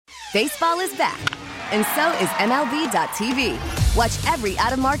Baseball is back, and so is MLB.tv. Watch every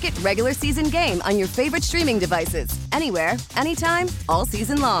out-of-market regular season game on your favorite streaming devices, anywhere, anytime, all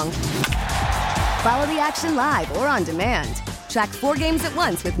season long. Follow the action live or on demand. Track 4 games at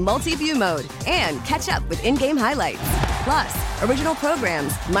once with multi-view mode and catch up with in-game highlights. Plus, original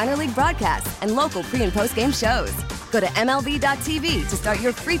programs, minor league broadcasts, and local pre- and post-game shows. Go to MLB.tv to start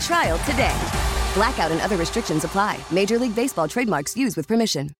your free trial today. Blackout and other restrictions apply. Major League Baseball trademarks used with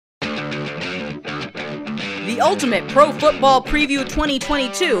permission. The Ultimate Pro Football Preview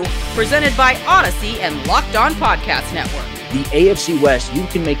 2022, presented by Odyssey and Locked On Podcast Network. The AFC West, you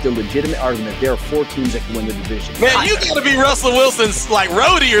can make the legitimate argument there are 4 teams that can win the division. Man, you gotta be Russell Wilson's like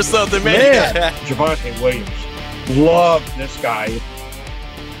roadie or something, man. Javonte Williams. Love this guy.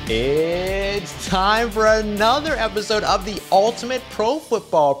 It's time for another episode of the Ultimate Pro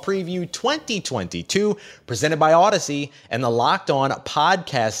Football Preview 2022, presented by Odyssey and the Locked On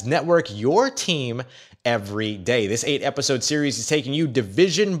Podcast Network, your team every day. This 8-episode series is taking you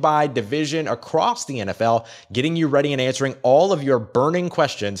division by division across the NFL, getting you ready and answering all of your burning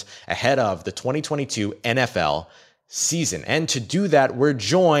questions ahead of the 2022 NFL season. And to do that, we're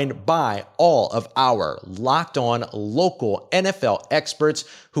joined by all of our Locked On local NFL experts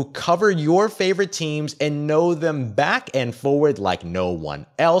who cover your favorite teams and know them back and forward like no one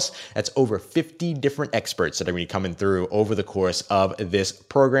else. That's over 50 different experts that are going to be coming through over the course of this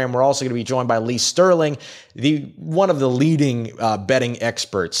program. We're also going to be joined by Lee Sterling, one of the leading betting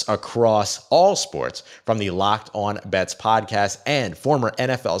experts across all sports from the Locked On Bets podcast, and former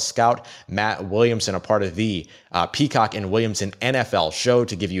NFL scout Matt Williamson, a part of the Peacock and Williamson NFL show,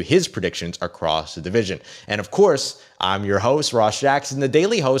 to give you his predictions across the division. And of course, I'm your host, Ross Jackson, the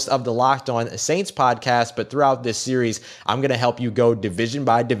daily host of the Locked On Saints podcast. But throughout this series, I'm going to help you go division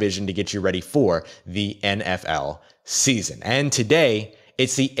by division to get you ready for the NFL season. And today,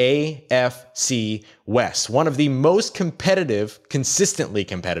 it's the AFC West, one of the most competitive, consistently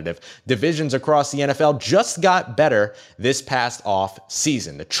competitive divisions across the NFL. Just got better this past off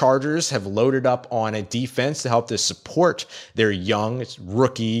season. The Chargers have loaded up on a defense to help to support their young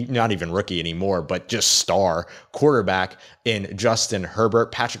rookie, not even rookie anymore, but just star quarterback in Justin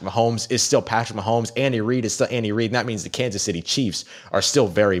Herbert. Patrick Mahomes is still Patrick Mahomes. Andy Reid is still Andy Reid. And that means the Kansas City Chiefs are still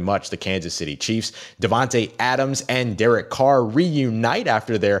very much the Kansas City Chiefs. Davante Adams and Derek Carr reunite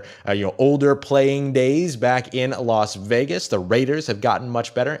after their older playing days back in Las Vegas. The Raiders have gotten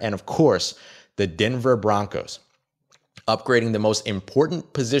much better. And of course, the Denver Broncos upgrading the most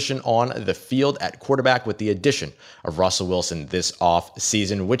important position on the field at quarterback with the addition of Russell Wilson this off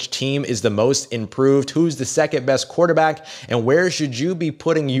season. Which team is the most improved? Who's the second best quarterback? And where should you be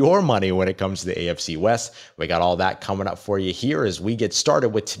putting your money when it comes to the AFC West? We got all that coming up for you here as we get started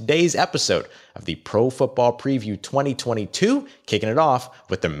with today's episode of the Pro Football Preview 2022, kicking it off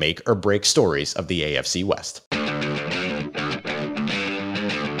with the make or break stories of the AFC West.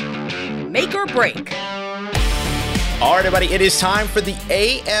 Make or break. All right, everybody, it is time for the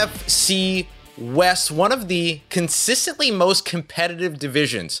AFC West, one of the consistently most competitive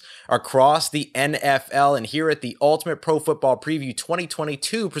divisions across the NFL. And here at the Ultimate Pro Football Preview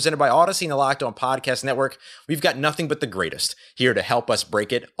 2022, presented by Odyssey and the Locked On Podcast Network, we've got nothing but the greatest here to help us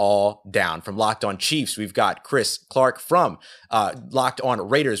break it all down. From Locked On Chiefs, we've got Chris Clark. From Locked On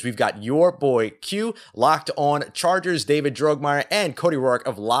Raiders, we've got your boy Q. Locked On Chargers, David Drogmeyer, and Cody Rourke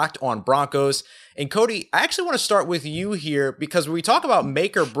of Locked On Broncos. And Cody, I actually want to start with you here, because when we talk about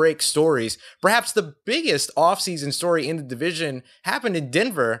make or break stories, perhaps the biggest offseason story in the division happened in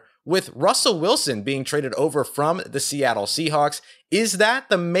Denver with Russell Wilson being traded over from the Seattle Seahawks. Is that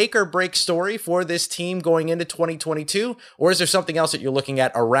the make or break story for this team going into 2022? Or is there something else that you're looking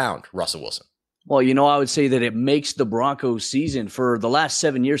at around Russell Wilson? Well, I would say that it makes the Broncos season. For the last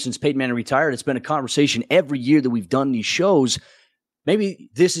 7 years since Peyton Manning retired, it's been a conversation every year that we've done these shows. Maybe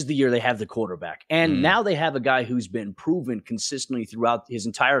this is the year they have the quarterback. And now they have a guy who's been proven consistently throughout his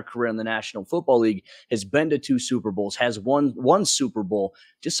entire career in the National Football League, has been to 2 Super Bowls, has won one Super Bowl,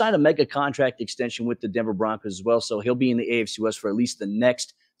 just signed a mega contract extension with the Denver Broncos as well. So he'll be in the AFC West for at least the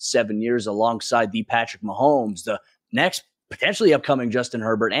next 7 years alongside the Patrick Mahomes, the next potentially upcoming Justin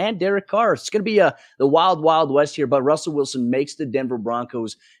Herbert, and Derek Carr. It's going to be the wild, wild west here, but Russell Wilson makes the Denver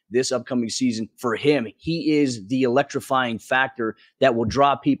Broncos this upcoming season. For him, he is the electrifying factor that will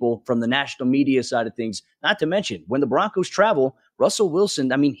draw people from the national media side of things. Not to mention, when the Broncos travel, Russell Wilson,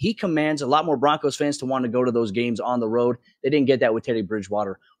 he commands a lot more Broncos fans to want to go to those games on the road. They didn't get that with Teddy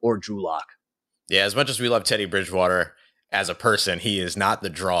Bridgewater or Drew Lock. Yeah, as much as we love Teddy Bridgewater, as a person, he is not the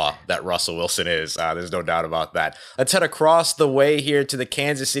draw that Russell Wilson is. There's no doubt about that. Let's head across the way here to the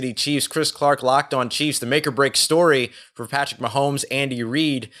Kansas City Chiefs. Chris Clark, Locked On Chiefs, the make or break story for Patrick Mahomes, Andy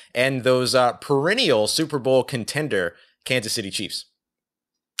Reid, and those perennial Super Bowl contender Kansas City Chiefs.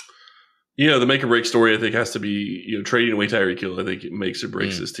 Yeah, the make or break story, I think, has to be, trading away Tyreek Hill. I think it makes or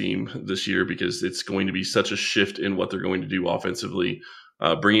breaks this team this year, because it's going to be such a shift in what they're going to do offensively,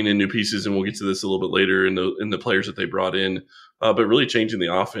 bringing in new pieces, and we'll get to this a little bit later in the players that they brought in, but really changing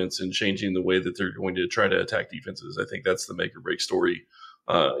the offense and changing the way that they're going to try to attack defenses. I think that's the make or break story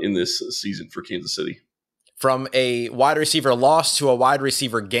in this season for Kansas City. From a wide receiver loss to a wide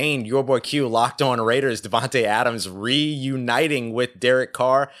receiver gain, your boy Q, Locked On Raiders, Davante Adams reuniting with Derek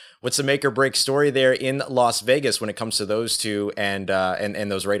Carr. What's the make or break story there in Las Vegas when it comes to those two and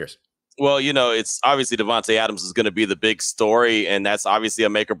those Raiders? Well, it's obviously Davante Adams is going to be the big story, and that's obviously a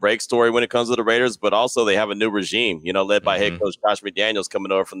make or break story when it comes to the Raiders. But also they have a new regime, led by head coach Josh McDaniels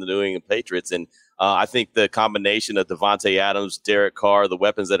coming over from the New England Patriots. And I think the combination of Davante Adams, Derek Carr, the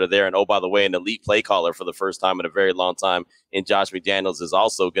weapons that are there, and, oh, by the way, an elite play caller for the first time in a very long time in Josh McDaniels is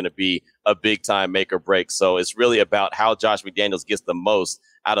also going to be a big-time make or break. So it's really about how Josh McDaniels gets the most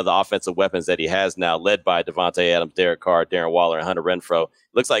out of the offensive weapons that he has now, led by Davante Adams, Derek Carr, Darren Waller, and Hunter Renfrow.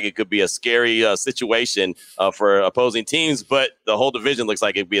 Looks like it could be a scary situation for opposing teams, but the whole division looks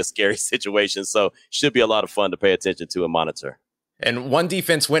like it'd be a scary situation. So should be a lot of fun to pay attention to and monitor. And one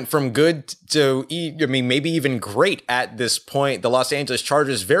defense went from good to, maybe even great at this point. The Los Angeles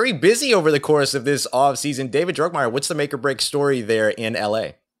Chargers, very busy over the course of this offseason. David Drogmeyer, what's the make or break story there in LA?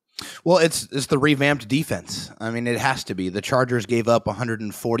 Well, it's the revamped defense. I mean, it has to be. The Chargers gave up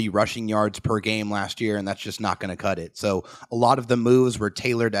 140 rushing yards per game last year, and that's just not going to cut it. So a lot of the moves were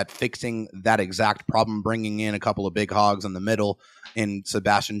tailored at fixing that exact problem, bringing in a couple of big hogs in the middle in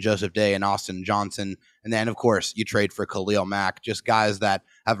Sebastian Joseph Day and Austin Johnson. And then, of course, you trade for Khalil Mack, just guys that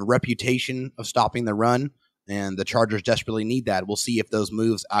have a reputation of stopping the run, and the Chargers desperately need that. We'll see if those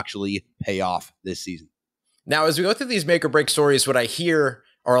moves actually pay off this season. Now, as we go through these make or break stories, what I hear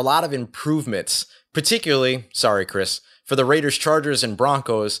are a lot of improvements, particularly, sorry, Chris, for the Raiders, Chargers, and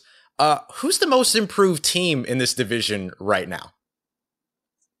Broncos. Who's the most improved team in this division right now?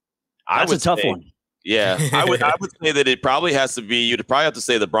 That's a tough one. Yeah, I would say that it probably has to be, you'd probably have to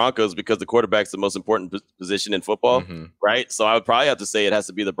say the Broncos, because the quarterback's the most important position in football, right? So I would probably have to say it has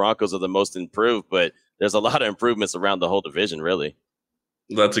to be the Broncos are the most improved, but there's a lot of improvements around the whole division, really.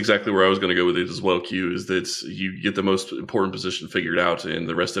 That's exactly where I was going to go with it as well, Q, is that you get the most important position figured out and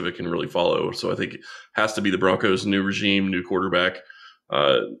the rest of it can really follow. So I think it has to be the Broncos, new regime, new quarterback.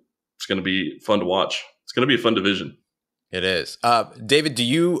 It's going to be fun to watch. It's going to be a fun division. It is. David, do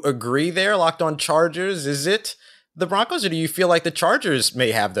you agree there? Locked On Chargers, is it the Broncos, or do you feel like the Chargers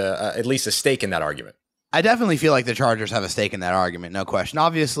may have at least a stake in that argument? I definitely feel like the Chargers have a stake in that argument, no question.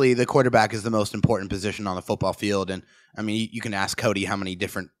 Obviously, the quarterback is the most important position on the football field, and I mean, you can ask Cody how many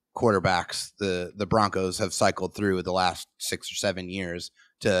different quarterbacks the Broncos have cycled through the last 6 or 7 years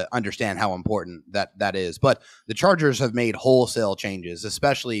to understand how important that is. But the Chargers have made wholesale changes,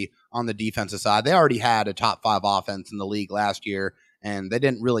 especially on the defensive side. They already had a top 5 offense in the league last year, and they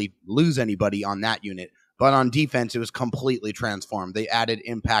didn't really lose anybody on that unit. But on defense, it was completely transformed. They added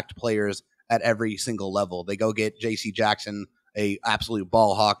impact players at every single level. They go get J.C. Jackson, a absolute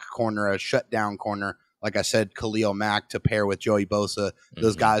ball hawk corner, a shutdown corner. Like I said, Khalil Mack to pair with Joey Bosa,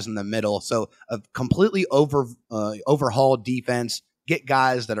 those guys in the middle. So a completely overhauled defense, get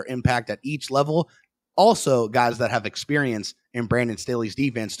guys that are impact at each level. Also guys that have experience in Brandon Staley's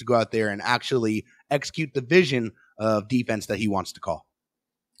defense to go out there and actually execute the vision of defense that he wants to call.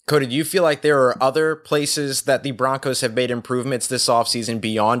 Cody, do you feel like there are other places that the Broncos have made improvements this offseason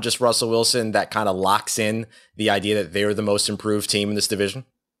beyond just Russell Wilson that kind of locks in the idea that they're the most improved team in this division?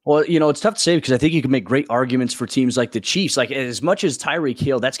 Well, it's tough to say because I think you can make great arguments for teams like the Chiefs. Like, as much as Tyreek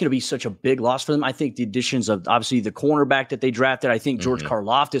Hill, that's going to be such a big loss for them. I think the additions of, obviously, the cornerback that they drafted, I think George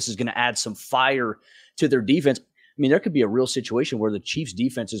Karlaftis is going to add some fire to their defense. I mean, there could be a real situation where the Chiefs'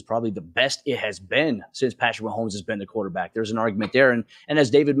 defense is probably the best it has been since Patrick Mahomes has been the quarterback. There's an argument there. And as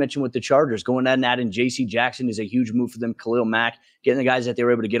David mentioned with the Chargers, going out and adding J.C. Jackson is a huge move for them. Khalil Mack, getting the guys that they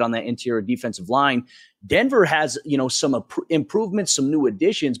were able to get on that interior defensive line. Denver has, some improvements, some new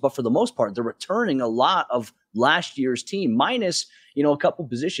additions, but for the most part, they're returning a lot of last year's team, minus, a couple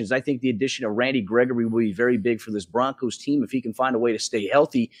positions. I think the addition of Randy Gregory will be very big for this Broncos team if he can find a way to stay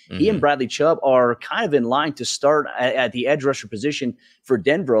healthy. He and Bradley Chubb are kind of in line to start at the edge rusher position for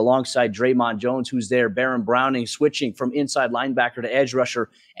Denver alongside Draymond Jones, who's there. Baron Browning switching from inside linebacker to edge rusher,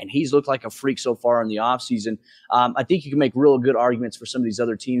 and he's looked like a freak so far in the offseason. I think you can make real good arguments for some of these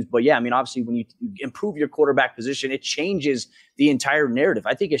other teams. But, yeah, I mean, obviously when you improve your quarterback position, it changes the entire narrative.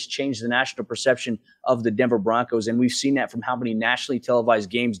 I think it's changed the national perception of the Denver Broncos, and we've seen that from how many nationally televised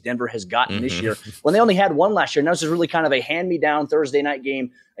games Denver has gotten this year when they only had one last year. And that was really kind of a hand-me-down Thursday night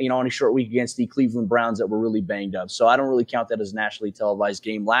game, on a short week against the Cleveland Browns that were really banged up. So I don't really count that as a nationally televised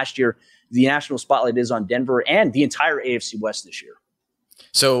game. Last year, the national spotlight is on Denver and the entire AFC West this year.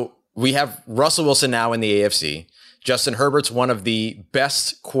 So we have Russell Wilson now in the AFC. Justin Herbert's one of the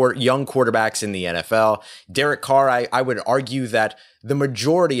best young quarterbacks in the NFL. Derek Carr, I would argue that the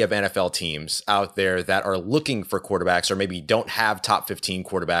majority of NFL teams out there that are looking for quarterbacks or maybe don't have top 15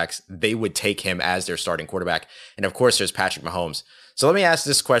 quarterbacks, they would take him as their starting quarterback. And of course, there's Patrick Mahomes. So let me ask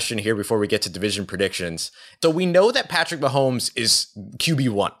this question here before we get to division predictions. So we know that Patrick Mahomes is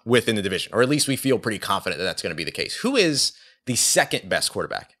QB1 within the division, or at least we feel pretty confident that that's going to be the case. Who is the second best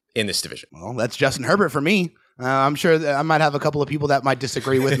quarterback in this division? Well, that's Justin Herbert for me. I'm sure that I might have a couple of people that might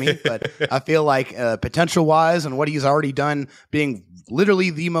disagree with me, but I feel like potential-wise and what he's already done, being literally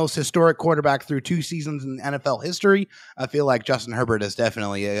the most historic quarterback through 2 seasons in NFL history, I feel like Justin Herbert is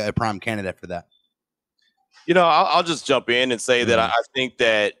definitely a prime candidate for that. I'll just jump in and say that I think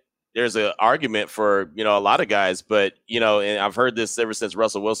that there's an argument for, a lot of guys, but, and I've heard this ever since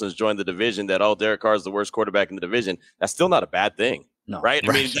Russell Wilson's joined the division that, Derek Carr is the worst quarterback in the division. That's still not a bad thing. No, right?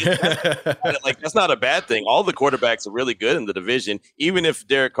 I mean, that's not a bad thing. All the quarterbacks are really good in the division. Even if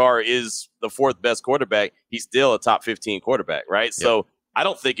Derek Carr is the 4th best quarterback, he's still a top 15 quarterback, right? Yep. So I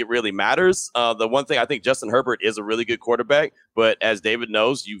don't think it really matters. The one thing, I think Justin Herbert is a really good quarterback, but as David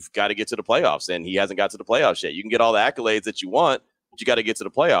knows, you've got to get to the playoffs, and he hasn't got to the playoffs yet. You can get all the accolades that you want, but you got to get to the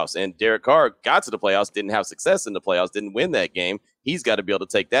playoffs. And Derek Carr got to the playoffs, didn't have success in the playoffs, didn't win that game. He's got to be able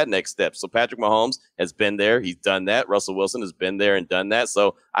to take that next step. So Patrick Mahomes has been there. He's done that. Russell Wilson has been there and done that.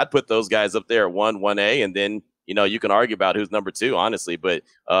 So I'd put those guys up there at 1A, and then, you can argue about who's number 2, honestly. But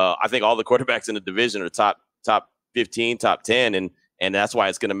I think all the quarterbacks in the division are top 15, top 10, and that's why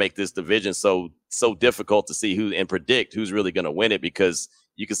it's going to make this division so difficult to see who and predict who's really going to win it, because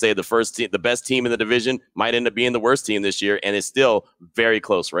you can say the best team in the division might end up being the worst team this year, and it's still very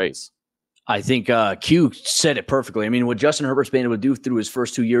close race. I think Q said it perfectly. I mean, what Justin Herbert's been able to do through his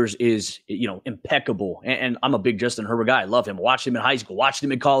first 2 years is, impeccable. And I'm a big Justin Herbert guy. I love him. Watched him in high school, watched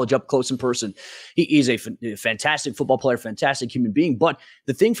him in college up close in person. He is a fantastic football player, fantastic human being. But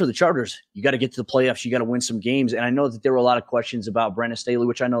the thing for the Chargers, you got to get to the playoffs. You got to win some games. And I know that there were a lot of questions about Brandon Staley,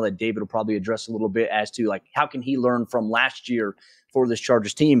 which I know that David will probably address a little bit as to, how can he learn from last year for this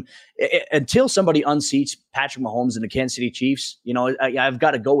Chargers team. Until somebody unseats Patrick Mahomes and the Kansas City Chiefs, I've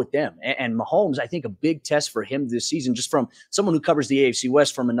got to go with them. And Mahomes, I think a big test for him this season, just from someone who covers the AFC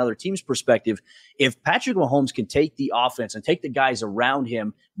West from another team's perspective, if Patrick Mahomes can take the offense and take the guys around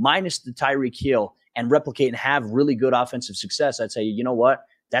him, minus the Tyreek Hill, and replicate and have really good offensive success, I'd say, you know what?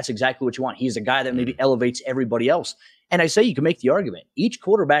 That's exactly what you want. He's a guy that maybe elevates everybody else. And I say you can make the argument. Each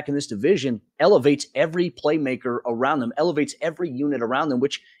quarterback in this division elevates every playmaker around them, elevates every unit around them,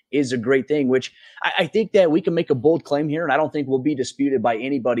 which is a great thing, which I think that we can make a bold claim here, and I don't think will be disputed by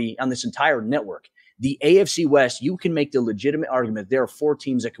anybody on this entire network. The AFC West, you can make the legitimate argument there are 4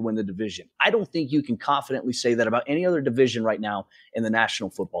 teams that can win the division. I don't think you can confidently say that about any other division right now in the National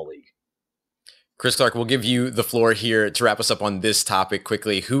Football League. Chris Clark, we'll give you the floor here to wrap us up on this topic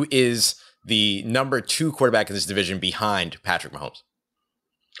quickly. Who is the number 2 quarterback in this division behind Patrick Mahomes?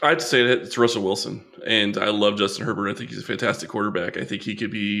 I'd say that it's Russell Wilson, and I love Justin Herbert. I think he's a fantastic quarterback. I think he could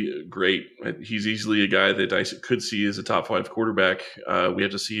be great. He's easily a guy that I could see as a top 5 quarterback. We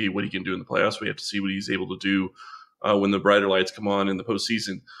have to see what he can do in the playoffs. We have to see what he's able to do when the brighter lights come on in the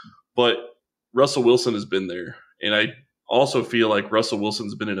postseason. But Russell Wilson has been there, and I also feel like Russell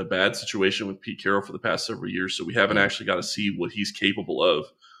Wilson's been in a bad situation with Pete Carroll for the past several years, so we haven't actually got to see what he's capable of.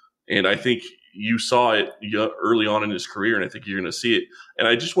 And I think you saw it early on in his career, and I think you're going to see it. And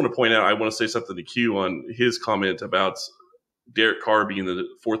I just want to point out, I want to say something to Q on his comment about Derek Carr being the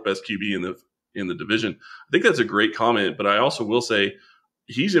 4th best QB in the division. I think that's a great comment, but I also will say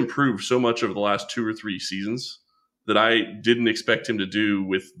he's improved so much over the last 2 or 3 seasons that I didn't expect him to do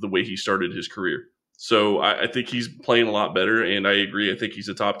with the way he started his career. So I think he's playing a lot better, and I agree. I think he's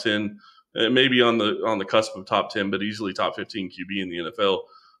a top 10, maybe on the cusp of top 10, but easily top 15 QB in the NFL.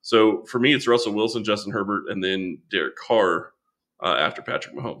 So for me, it's Russell Wilson, Justin Herbert, and then Derek Carr after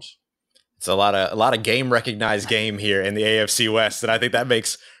Patrick Mahomes. It's a lot of game recognized game here in the AFC West, and I think that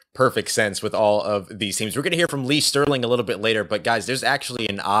makes perfect sense with all of these teams. We're going to hear from Lee Sterling a little bit later, but guys, there's actually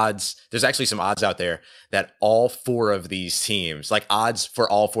some odds out there that all four of these teams, like odds for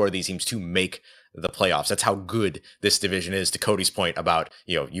all four of these teams to make the playoffs. That's how good this division is, to Cody's point about,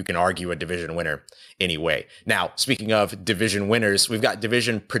 you can argue a division winner anyway. Now, speaking of division winners, we've got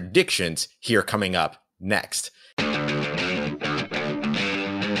division predictions here coming up next.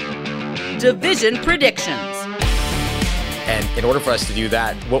 Division predictions. And in order for us to do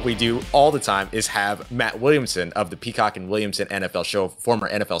that, what we do all the time is have Matt Williamson of the Peacock and Williamson NFL show, former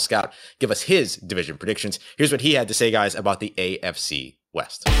NFL scout, give us his division predictions. Here's what he had to say, guys, about the AFC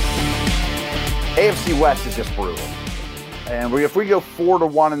West. AFC West is just brutal. And if we go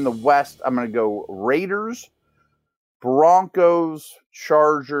 4-1 in the West, I'm going to go Raiders, Broncos,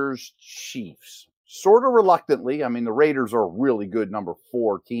 Chargers, Chiefs. Sort of reluctantly. I mean, the Raiders are a really good number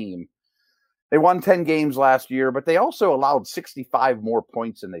 4 team. They won 10 games last year, but they also allowed 65 more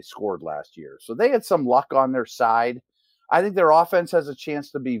points than they scored last year. So they had some luck on their side. I think their offense has a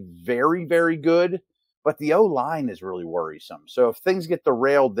chance to be very, very good, but the O-line is really worrisome. So if things get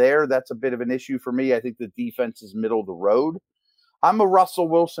derailed there, that's a bit of an issue for me. I think the defense is middle of the road. I'm a Russell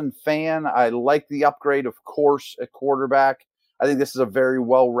Wilson fan. I like the upgrade, of course, at quarterback. I think this is a very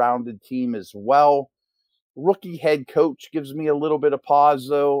well-rounded team as well. Rookie head coach gives me a little bit of pause,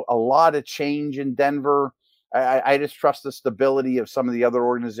 though. A lot of change in Denver. I just trust the stability of some of the other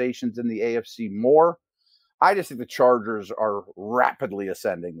organizations in the AFC more. I just think the Chargers are rapidly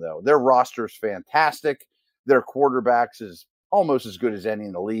ascending, though. Their roster is fantastic. Their quarterbacks is almost as good as any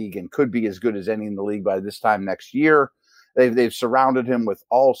in the league and could be as good as any in the league by this time next year. They've surrounded him with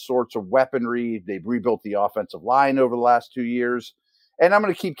all sorts of weaponry. They've rebuilt the offensive line over the last 2 years. And I'm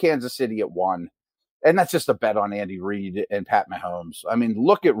going to keep Kansas City at 1. And that's just a bet on Andy Reid and Pat Mahomes. I mean,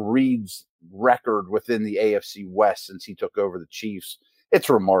 look at Reid's record within the AFC West since he took over the Chiefs. It's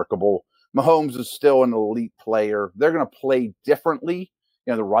remarkable. Mahomes is still an elite player. They're going to play differently.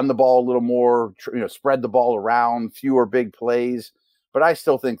 They run the ball a little more, spread the ball around, fewer big plays. But I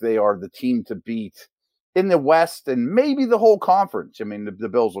still think they are the team to beat in the West and maybe the whole conference. I mean, the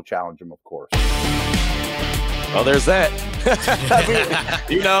Bills will challenge them, of course. Well, there's that.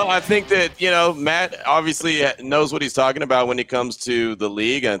 I think that, Matt obviously knows what he's talking about when it comes to the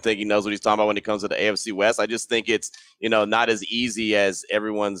league. And I think he knows what he's talking about when it comes to the AFC West. I just think it's, not as easy as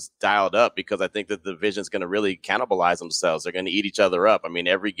everyone's dialed up, because I think that the division's going to really cannibalize themselves. They're going to eat each other up. I mean,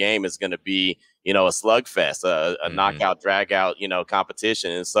 every game is going to be, a slugfest, a knockout, drag out,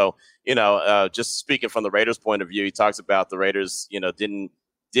 competition. And so, just speaking from the Raiders' point of view, he talks about the Raiders,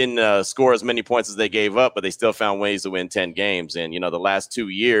 didn't score as many points as they gave up, but they still found ways to win 10 games. And, the last 2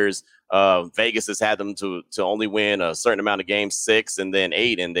 years, Vegas has had them to only win a certain amount of games, 6 and then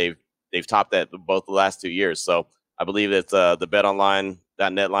 8. And they've topped that both the last 2 years. So I believe that the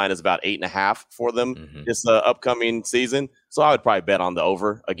BetOnline.net line is about 8.5 for them this upcoming season. So I would probably bet on the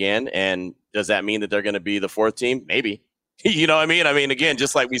over again. And does that mean that they're going to be the 4th team? Maybe. You know what I mean? I mean, again,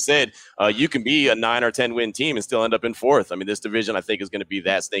 just like we said, you can be a 9 or 10 win team and still end up in 4th. I mean, this division, I think, is going to be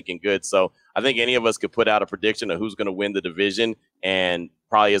that stinking good. So I think any of us could put out a prediction of who's going to win the division, and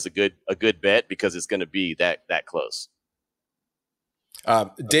probably is a good bet, because it's going to be that close.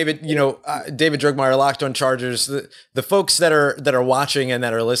 David, David Drugmeyer, Locked On Chargers. The folks that are watching and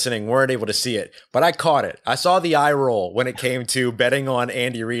that are listening weren't able to see it, but I caught it. I saw the eye roll when it came to betting on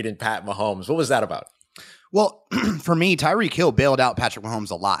Andy Reid and Pat Mahomes. What was that about? Well, for me, Tyreek Hill bailed out Patrick Mahomes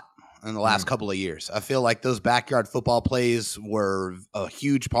a lot in the last couple of years. I feel like those backyard football plays were a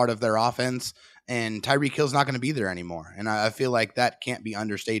huge part of their offense, and Tyreek Hill's not going to be there anymore. And I feel like that can't be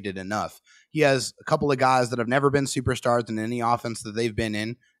understated enough. He has a couple of guys that have never been superstars in any offense that they've been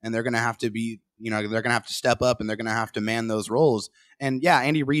in, and they're going to have to be, they're going to have to step up, and they're going to have to man those roles. And yeah,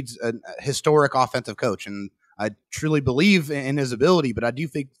 Andy Reid's a historic offensive coach, and I truly believe in his ability, but I do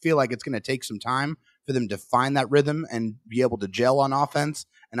feel like it's going to take some time for them to find that rhythm and be able to gel on offense.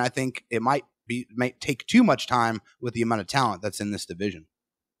 And I think it might take too much time with the amount of talent that's in this division.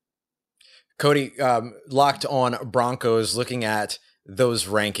 Cody, Locked On Broncos, looking at those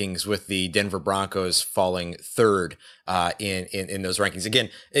rankings with the Denver Broncos falling 3rd in those rankings. Again,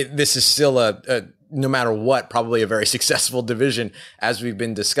 this is still no matter what, probably a very successful division, as we've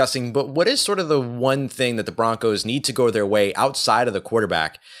been discussing. But what is sort of the one thing that the Broncos need to go their way outside of the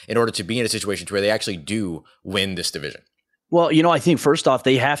quarterback in order to be in a situation where they actually do win this division? Well, I think first off,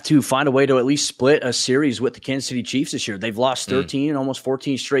 they have to find a way to at least split a series with the Kansas City Chiefs this year. They've lost 13, almost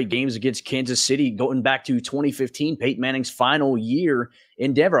 14 straight games against Kansas City, going back to 2015, Peyton Manning's final year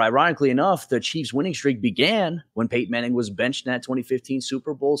in Denver. Ironically enough, the Chiefs' winning streak began when Peyton Manning was benched in that 2015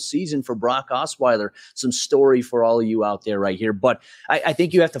 Super Bowl season for Brock Osweiler. Some story for all of you out there right here. But I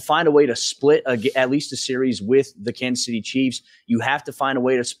think you have to find a way to split at least a series with the Kansas City Chiefs. You have to find a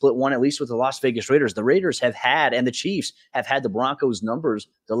way to split one at least with the Las Vegas Raiders. The Raiders have had, and the Chiefs have had the Broncos numbers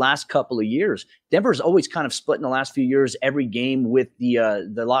the last couple of years. Denver's always kind of split in the last few years, every game with the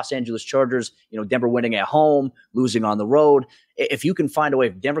Los Angeles Chargers, Denver winning at home, losing on the road. If you can find a way,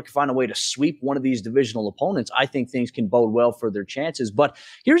 if Denver can find a way to sweep one of these divisional opponents, I think things can bode well for their chances. But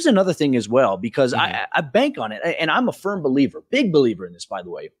here's another thing as well, because I bank on it, and I'm a firm believer, big believer in this, by the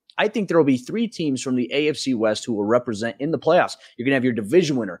way. I think there will be 3 teams from the AFC West who will represent in the playoffs. You're going to have your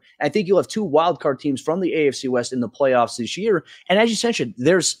division winner. I think you'll have 2 wildcard teams from the AFC West in the playoffs this year. And as you mentioned,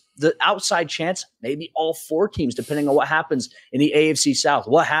 there's the outside chance, maybe all 4 teams, depending on what happens in the AFC South,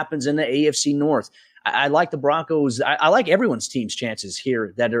 what happens in the AFC North. I like the Broncos. I like everyone's team's chances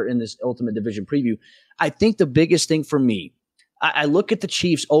here that are in this Ultimate Division preview. I think the biggest thing for me, I look at the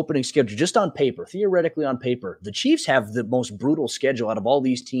Chiefs' opening schedule just on paper, theoretically on paper. The Chiefs have the most brutal schedule out of all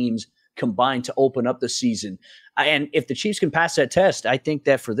these teams combined to open up the season. And if the Chiefs can pass that test, I think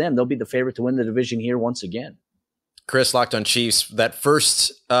that for them, they'll be the favorite to win the division here once again. Chris, Locked on Chiefs, that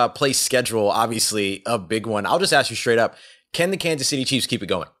first place schedule, obviously a big one. I'll just ask you straight up, can the Kansas City Chiefs keep it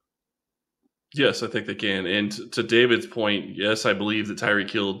going? Yes, I think they can. And to David's point, yes, I believe that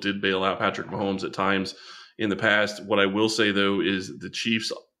Tyreek Hill did bail out Patrick Mahomes at times in the past. What I will say, though, is the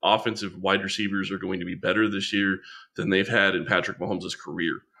Chiefs' offensive wide receivers are going to be better this year than they've had in Patrick Mahomes'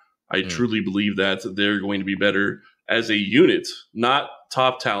 career. I truly believe that they're going to be better as a unit, not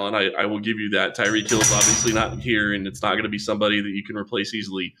top talent. I will give you that. Tyreek Hill is obviously not here, and it's not going to be somebody that you can replace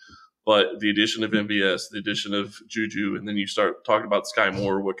easily. But the addition of MVS, the addition of Juju, and then you start talking about Sky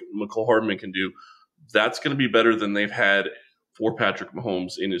Moore, what Mecole Hardman can do, that's going to be better than they've had for Patrick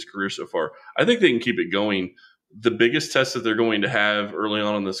Mahomes in his career so far. I think they can keep it going. The biggest test that they're going to have early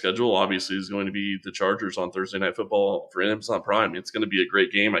on in the schedule, obviously, is going to be the Chargers on Thursday Night Football for Amazon Prime. It's going to be a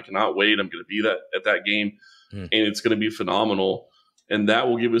great game. I cannot wait. I'm going to be at that game, and it's going to be phenomenal. And that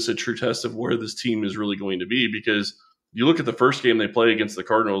will give us a true test of where this team is really going to be, because you look at the first game they play against the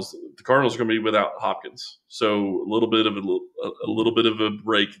Cardinals are going to be without Hopkins. So a little bit of a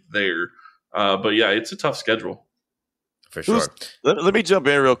break there. But yeah, it's a tough schedule. For sure. Let me jump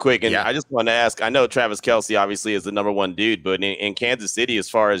in real quick. And I just want to ask, I know Travis Kelce obviously is the number 1 dude, but in Kansas City, as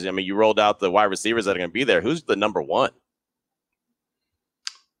far as, you rolled out the wide receivers that are going to be there. Who's the number 1?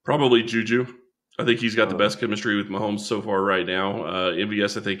 Probably Juju. I think he's got the best chemistry with Mahomes so far right now.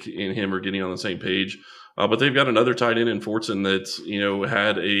 MVS, I think, and him are getting on the same page. But they've got another tight end in Fortson that's,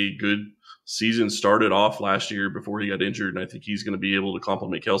 had a good season, started off last year before he got injured. And I think he's going to be able to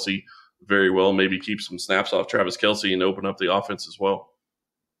complement Kelce very well, maybe keep some snaps off Travis Kelce and open up the offense as well.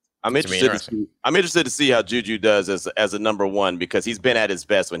 I'm interested to see how Juju does as a number 1, because he's been at his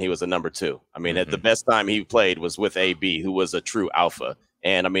best when he was a number 2. At the best time he played was with AB, who was a true alpha.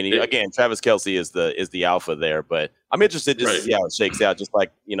 And again, Travis Kelce is the alpha there, but I'm interested to see how it shakes out. Just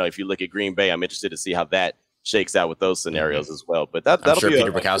like, if you look at Green Bay, I'm interested to see how that shakes out with those scenarios as well. But that'll sure be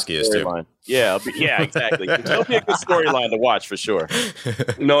Peter Bukowski is too. Yeah, exactly. It'll be a good storyline to watch for sure.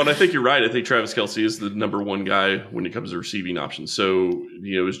 No, and I think you're right. I think Travis Kelce is the number 1 guy when it comes to receiving options. So,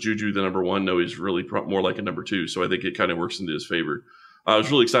 is Juju the number 1? No, he's really more like a number 2. So I think it kind of works into his favor. I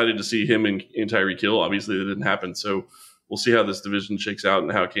was really excited to see him and Tyreek Hill. Obviously, that didn't happen. So we'll see how this division shakes out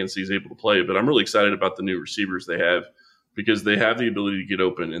and how Kansas City is able to play. But I'm really excited about the new receivers they have, because they have the ability to get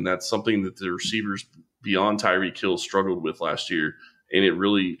open. And that's something that the receivers beyond Tyreek Hill struggled with last year. And it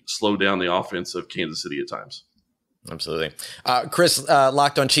really slowed down the offense of Kansas City at times. Absolutely. Chris,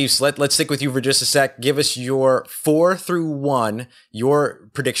 Locked on Chiefs, let's stick with you for just a sec. Give us your 4 through 1, your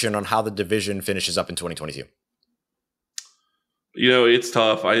prediction on how the division finishes up in 2022. It's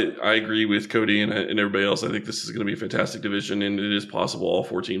tough. I agree with Cody and everybody else. I think this is going to be a fantastic division, and it is possible all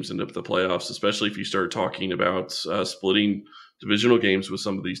 4 teams end up in the playoffs, especially if you start talking about splitting divisional games with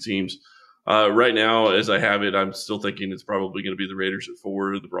some of these teams. Right now, as I have it, I'm still thinking it's probably going to be the Raiders at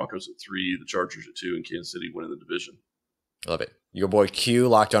 4, the Broncos at 3, the Chargers at 2, and Kansas City winning the division. Love it. Your boy Q,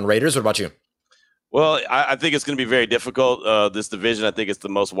 Locked on Raiders. What about you? Well, I think it's going to be very difficult. This division, I think it's the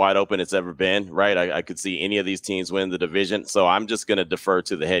most wide open it's ever been, right? I could see any of these teams win the division. So I'm just going to defer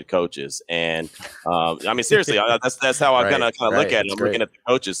to the head coaches. And seriously, that's how I kind of look at it. I'm looking at the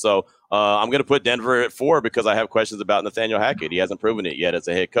coaches. So I'm going to put Denver at 4 because I have questions about Nathaniel Hackett. He hasn't proven it yet as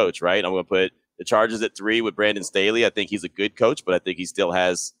a head coach, right? I'm going to put the Chargers at 3 with Brandon Staley. I think he's a good coach, but I think he still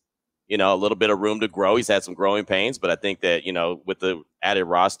has, a little bit of room to grow. He's had some growing pains, but I think that, with the added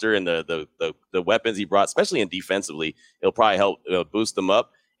roster and the weapons he brought, especially in defensively, it'll probably help boost them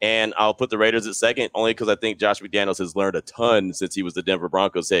up. And I'll put the Raiders at second only because I think Josh McDaniels has learned a ton since he was the Denver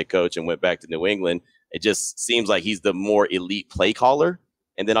Broncos head coach and went back to New England. It just seems like he's the more elite play caller.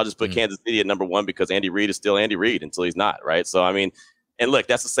 And then I'll just put Kansas City at number 1 because Andy Reid is still Andy Reid until he's not, right? So, I mean, and look,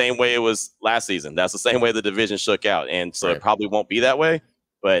 that's the same way it was last season. That's the same way the division shook out. And so It probably won't be that way.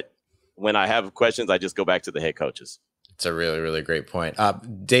 But when I have questions, I just go back to the head coaches. It's a really, really great point.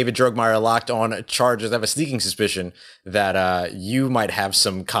 David Drogmeyer, Locked On Chargers. I have a sneaking suspicion that you might have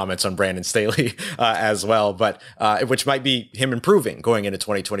some comments on Brandon Staley as well, but which might be him improving going into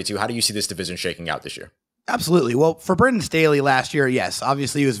 2022. How do you see this division shaking out this year? Absolutely. Well, for Brandon Staley last year, yes,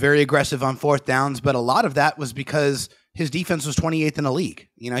 obviously he was very aggressive on 4th downs, but a lot of that was because his defense was 28th in the league.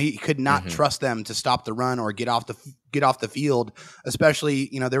 He could not trust them to stop the run or get off the field, especially,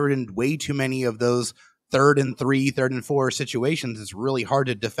 there were way too many of those 3rd and 3, 3rd and 4 situations. It's really hard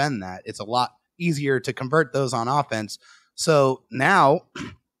to defend that. It's a lot easier to convert those on offense. So now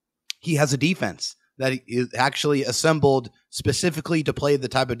he has a defense that is actually assembled specifically to play the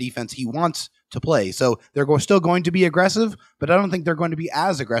type of defense he wants to play. So they're still going to be aggressive, but I don't think they're going to be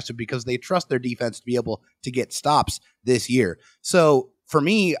as aggressive because they trust their defense to be able to get stops this year. So for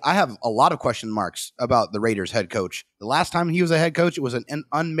me, I have a lot of question marks about the Raiders head coach. The last time he was a head coach, it was an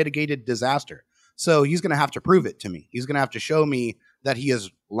unmitigated disaster. So he's going to have to prove it to me. He's going to have to show me that he has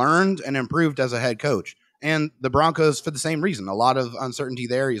learned and improved as a head coach. And the Broncos, for the same reason, a lot of uncertainty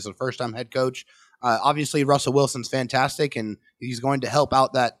there. He's a first-time head coach. Obviously, Russell Wilson's fantastic, and he's going to help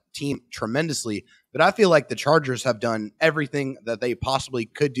out that team tremendously. But I feel like the Chargers have done everything that they possibly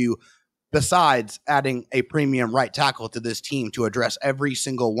could do besides adding a premium right tackle to this team to address every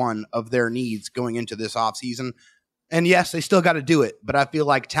single one of their needs going into this offseason. And yes, they still got to do it, but I feel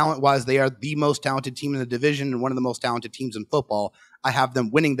like talent-wise, they are the most talented team in the division and one of the most talented teams in football. I have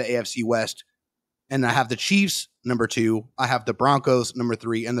them winning the AFC West, and I have the Chiefs, number 2. I have the Broncos, number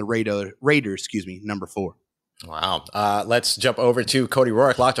 3, and the Raiders, number 4. Wow. Let's jump over to Cody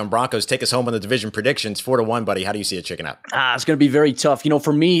Roark, Locked On Broncos. Take us home on the division predictions, 4-1, buddy. How do you see it shaking out? It's going to be very tough.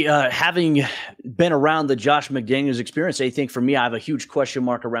 For me, having been around the Josh McDaniels experience, I think for me, I have a huge question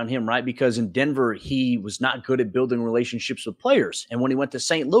mark around him, right? Because in Denver, he was not good at building relationships with players. And when he went to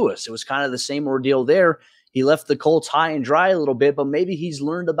St. Louis, it was kind of the same ordeal there. He left the Colts high and dry a little bit, but maybe he's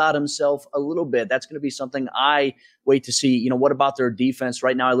learned about himself a little bit. That's going to be something I wait to see. What about their defense?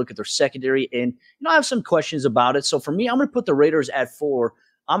 Right now, I look at their secondary, and I have some questions about it. So for me, I'm going to put the Raiders at 4.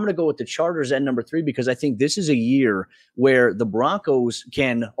 I'm going to go with the Chargers at number 3 because I think this is a year where the Broncos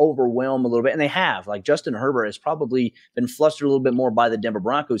can overwhelm a little bit, and they have. Like Justin Herbert has probably been flustered a little bit more by the Denver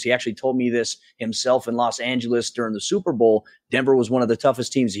Broncos. He actually told me this himself in Los Angeles during the Super Bowl. Denver was one of the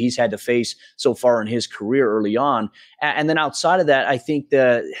toughest teams he's had to face so far in his career early on. And then outside of that, I think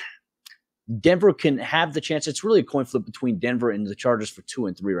that Denver can have the chance. It's really a coin flip between Denver and the Chargers for 2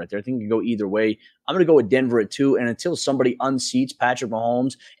 and 3 right there. I think it can go either way. I'm going to go with Denver at 2. And until somebody unseats Patrick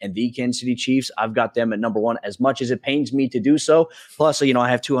Mahomes and the Kansas City Chiefs, I've got them at number 1, as much as it pains me to do so. Plus, I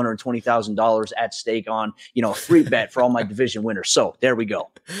have $220,000 at stake on, a free bet for all my division winners. So there we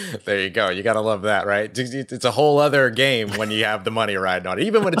go. There you go. You got to love that, right? It's a whole other game when you have the money riding on it,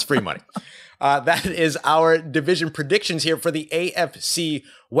 even when it's free money. That is our division predictions here for the AFC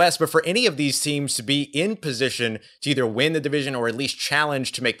West. But for any of these teams to be in position to either win the division or at least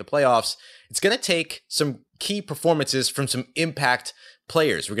challenge to make the playoffs, it's going to take some key performances from some impact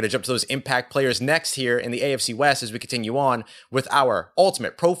players. We're going to jump to those impact players next here in the AFC West as we continue on with our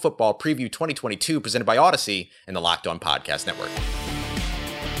Ultimate Pro Football Preview 2022 presented by Odyssey and the Locked On Podcast Network.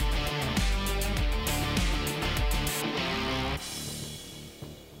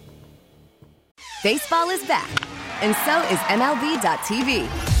 Baseball is back, and so is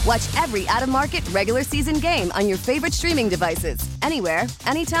MLB.tv. Watch every out-of-market regular season game on your favorite streaming devices, anywhere,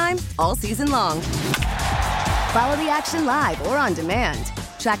 anytime, all season long. Follow the action live or on demand.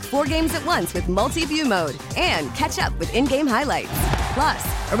 Track 4 games at once with multi-view mode and catch up with in-game highlights.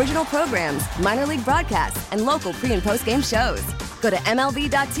 Plus, original programs, minor league broadcasts, and local pre- and post-game shows. Go to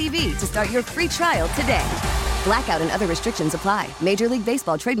MLB.tv to start your free trial today. Blackout and other restrictions apply. Major League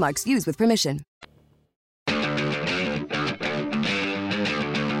Baseball trademarks used with permission.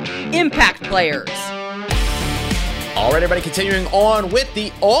 Impact players. All right, everybody, continuing on with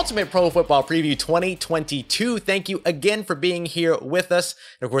the Ultimate Pro Football Preview 2022. Thank you again for being here with us.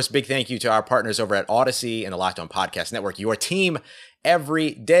 And of course, big thank you to our partners over at Odyssey and the Locked On Podcast Network, your team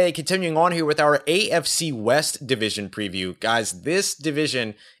every day. Continuing on here with our AFC West division preview. Guys, this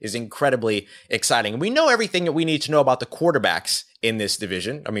division is incredibly exciting. We know everything that we need to know about the quarterbacks in this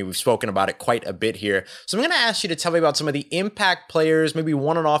division. I mean, we've spoken about it quite a bit here. So I'm going to ask you to tell me about some of the impact players, maybe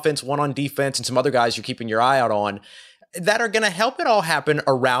one on offense, one on defense, and some other guys you're keeping your eye out on that are going to help it all happen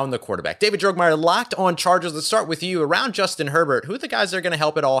around the quarterback. David Drogemeyer, Locked On Chargers. Let's start with you. Around Justin Herbert, who are the guys that are going to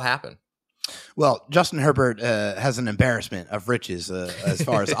help it all happen? Well, Justin Herbert has an embarrassment of riches as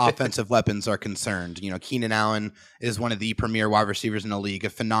far as offensive weapons are concerned. You know, Keenan Allen is one of the premier wide receivers in the league, a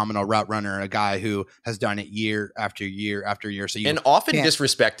phenomenal route runner, a guy who has done it year after year after year. So and often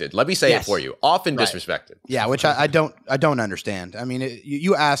disrespected. Let me say it for you. Often disrespected. Yeah, which I don't understand. I mean,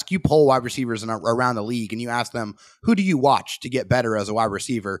 you poll wide receivers around the league and you ask them, who do you watch to get better as a wide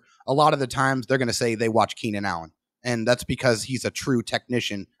receiver? A lot of the times they're going to say they watch Keenan Allen. And that's because he's a true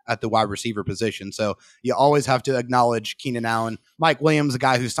technician at the wide receiver position. So you always have to acknowledge Keenan Allen. Mike Williams, a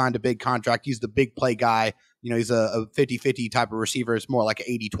guy who signed a big contract. He's the big play guy. You know, he's a 50-50 type of receiver. It's more like an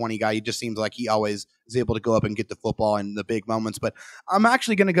 80-20 guy. He just seems like he always is able to go up and get the football in the big moments. But I'm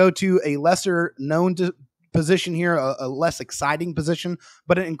actually going to go to a lesser known position here, a less exciting position,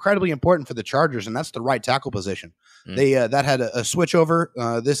 but incredibly important for the Chargers, and that's the right tackle position. They that had a switch over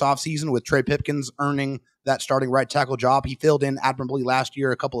this offseason with Trey Pipkins earning that starting right tackle job. He filled in admirably last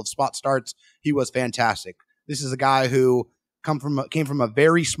year, a couple of spot starts. He was fantastic. This is a guy who came from a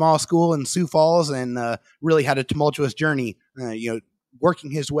very small school in Sioux Falls and really had a tumultuous journey, working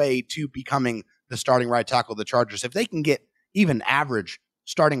his way to becoming the starting right tackle of the Chargers. If they can get even average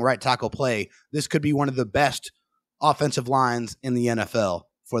starting right tackle play, this could be one of the best offensive lines in the NFL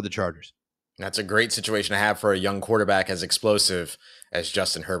for the Chargers. That's a great situation to have for a young quarterback as explosive as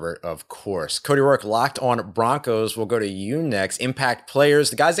Justin Herbert, of course. Cody Roark, Locked On Broncos. We'll go to you next. Impact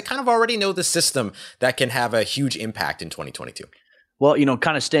players, the guys that kind of already know the system that can have a huge impact in 2022. Well,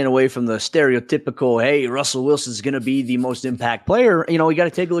 kind of staying away from the stereotypical, hey, Russell Wilson's going to be the most impact player. You got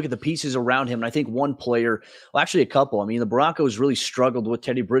to take a look at the pieces around him. And I think one player, well, actually a couple. I mean, the Broncos really struggled with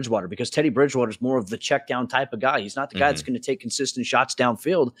Teddy Bridgewater because Teddy Bridgewater is more of the check down type of guy. He's not the guy that's going to take consistent shots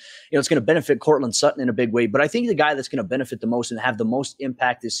downfield. It's going to benefit Cortland Sutton in a big way. But I think the guy that's going to benefit the most and have the most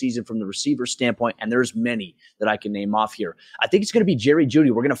impact this season from the receiver standpoint, and there's many that I can name off here, I think it's going to be Jerry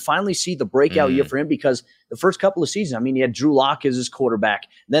Jeudy. We're going to finally see the breakout year for him because the first couple of seasons, I mean, he had Drew Lock as his quarterback.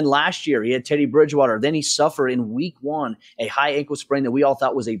 Then last year, he had Teddy Bridgewater. Then he suffered in week 1 a high ankle sprain that we all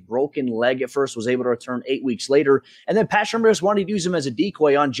thought was a broken leg at first, was able to return 8 weeks later. And then Pat Shurmur wanted to use him as a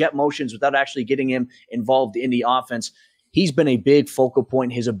decoy on jet motions without actually getting him involved in the offense. He's been a big focal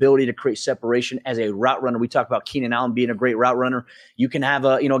point, his ability to create separation as a route runner. We talk about Keenan Allen being a great route runner. You can have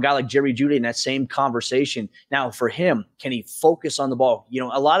a guy like Jerry Jeudy in that same conversation. Now, for him, can he focus on the ball?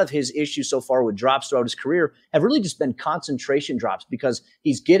 A lot of his issues so far with drops throughout his career have really just been concentration drops because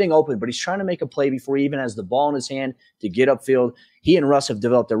he's getting open, but he's trying to make a play before he even has the ball in his hand to get upfield. He and Russ have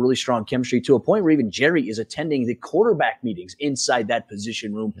developed a really strong chemistry to a point where even Jerry is attending the quarterback meetings inside that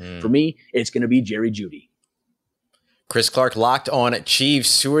position room. For me, it's going to be Jerry Jeudy. Chris Clark, Locked On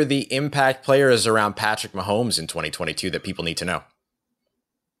Chiefs. Who are the impact players around Patrick Mahomes in 2022 that people need to know?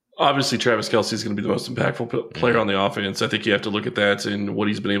 Obviously, Travis Kelce is going to be the most impactful player on the offense. I think you have to look at that and what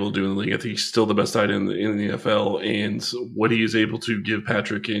he's been able to do in the league. I think he's still the best tight end in the NFL, and what he is able to give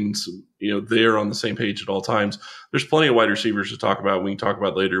Patrick, and they're on the same page at all times. There's plenty of wide receivers to talk about. We can talk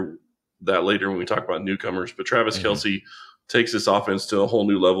about later when we talk about newcomers. But Travis Kelce takes this offense to a whole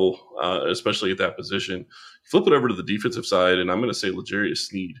new level, especially at that position. Flip it over to the defensive side, and I'm going to say L'Jarius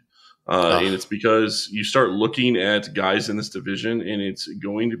Sneed. And it's because you start looking at guys in this division, and it's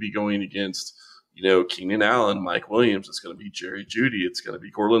going to be going against, Keenan Allen, Mike Williams. It's going to be Jerry Jeudy. It's going to be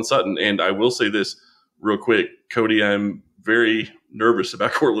Cortland Sutton. And I will say this real quick, Cody, I'm very nervous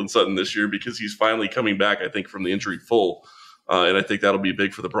about Cortland Sutton this year because he's finally coming back, I think, from the injury full. And I think that'll be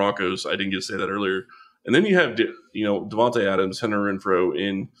big for the Broncos. I didn't get to say that earlier. And then you have, Davante Adams, Hunter Renfrow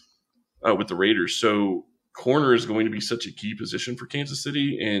in with the Raiders. So corner is going to be such a key position for Kansas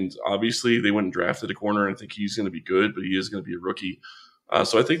City. And obviously they went and drafted a corner. And I think he's going to be good, but he is going to be a rookie.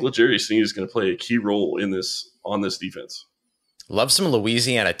 So I think L'Jarius Sneed is going to play a key role on this defense. Love some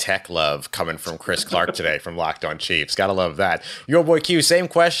Louisiana Tech love coming from Chris Clark today from Locked On Chiefs. Gotta love that. Your boy Q, same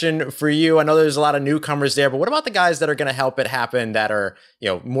question for you. I know there's a lot of newcomers there, but what about the guys that are going to help it happen that are,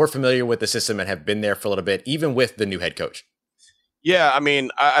 more familiar with the system and have been there for a little bit, even with the new head coach? Yeah, I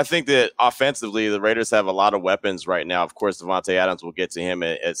mean, I think that offensively, the Raiders have a lot of weapons right now. Of course, Davante Adams, will get to him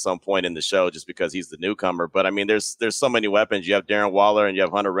at some point in the show just because he's the newcomer. But, I mean, there's so many weapons. You have Darren Waller and you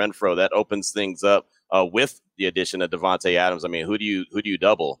have Hunter Renfrow. That opens things up with the addition of Davante Adams. I mean, who do you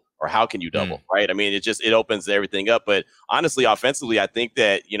double or how can you double, right? I mean, it opens everything up. But honestly, offensively, I think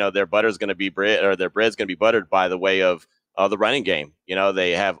that, their butter's going to be bread, or their bread's going to be buttered by the way of the running game.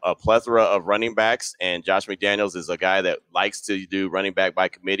 They have a plethora of running backs, and Josh McDaniels is a guy that likes to do running back by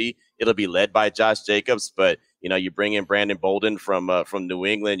committee. It'll be led by Josh Jacobs, but you bring in Brandon Bolden from New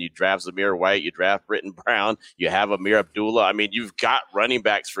England, you draft Zamir White, you draft Britton Brown, you have Amir Abdullah. I mean, you've got running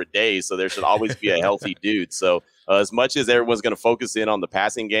backs for days, so there should always be a healthy dude. So as much as everyone's going to focus in on the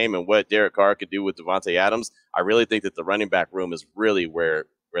passing game and what Derek Carr could do with Davante Adams, I really think that the running back room is really where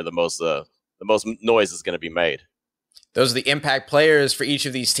the most noise is going to be made. Those are the impact players for each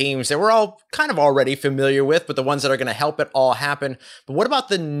of these teams that we're all kind of already familiar with, but the ones that are going to help it all happen. But what about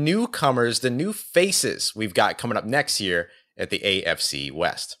the newcomers, the new faces we've got coming up next year at the AFC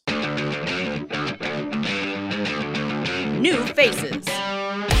West? New faces.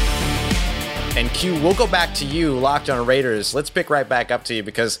 And Q, we'll go back to you, Locked on Raiders. Let's pick right back up to you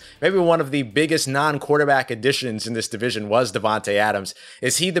because maybe one of the biggest non-quarterback additions in this division was Davante Adams.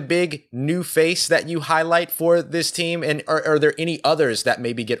 Is he the big new face that you highlight for this team? And are there any others that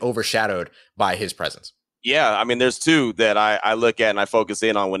maybe get overshadowed by his presence? Yeah, I mean, there's two that I look at and I focus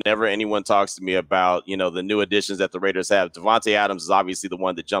in on whenever anyone talks to me about, the new additions that the Raiders have. Davante Adams is obviously the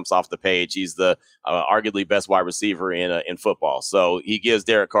one that jumps off the page. He's the arguably best wide receiver in football. So he gives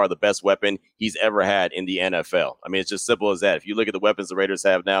Derek Carr the best weapon he's ever had in the NFL. I mean, it's just simple as that. If you look at the weapons the Raiders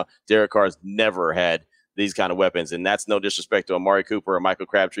have now, Derek Carr's never had these kind of weapons. And that's no disrespect to Amari Cooper or Michael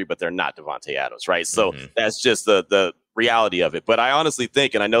Crabtree, but they're not Davante Adams, right? So that's just the reality of it. But I honestly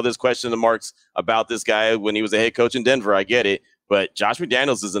think, and I know there's question marks about this guy when he was a head coach in Denver, I get it, but Josh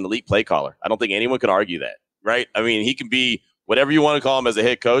McDaniels is an elite play caller. I don't think anyone can argue that, right? I mean, he can be whatever you want to call him as a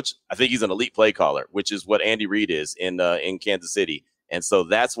head coach. I think he's an elite play caller, which is what Andy Reid is in Kansas City. And so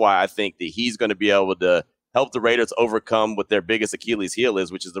that's why I think that he's going to be able to help the Raiders overcome what their biggest Achilles heel is,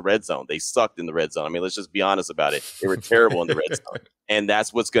 which is the red zone. They sucked in the red zone. I mean, let's just be honest about it. They were terrible in the red zone. And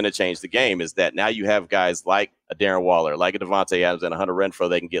that's what's going to change the game, is that now you have guys like a Darren Waller, like a Davante Adams, and a Hunter Renfrow.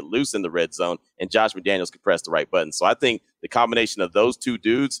 They can get loose in the red zone, and Josh McDaniels can press the right button. So I think the combination of those two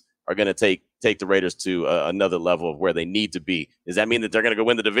dudes are going to take the Raiders to another level of where they need to be. Does that mean that they're going to go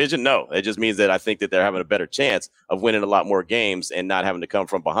win the division? No. It just means that I think that they're having a better chance of winning a lot more games and not having to come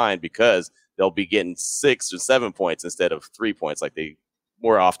from behind, because they'll be getting 6 or 7 points instead of 3 points like they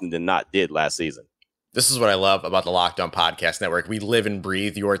more often than not did last season. This is what I love about the Locked On Podcast Network. We live and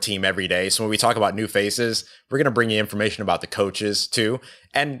breathe your team every day. So when we talk about new faces, we're going to bring you information about the coaches too,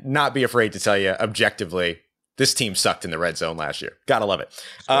 and not be afraid to tell you objectively, this team sucked in the red zone last year. Gotta love it.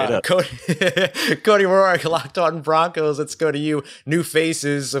 Cody Roark, Locked On Broncos. Let's go to you. New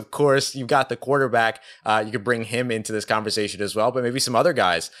faces, of course. You've got the quarterback. You could bring him into this conversation as well, but maybe some other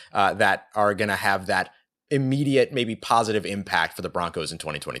guys that are going to have that immediate, maybe positive impact for the Broncos in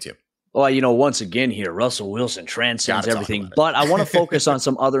 2022. Well, once again here, Russell Wilson transcends everything. But I want to focus on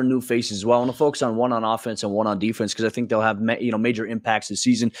some other new faces as well. I want to focus on one on offense and one on defense, because I think they'll have major impacts this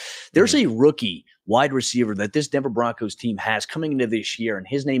season. There's a rookie wide receiver that this Denver Broncos team has coming into this year, and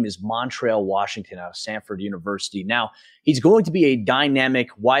his name is Montrell Washington out of Stanford University. Now, he's going to be a dynamic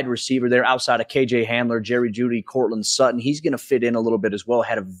wide receiver there outside of KJ Hamler, Jerry Jeudy, Cortland Sutton. He's going to fit in a little bit as well.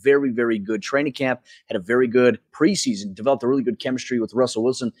 Had a very, very good training camp, had a very good preseason, developed a really good chemistry with Russell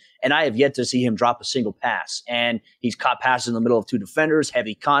Wilson, and I have yet to see him drop a single pass. And he's caught passes in the middle of two defenders,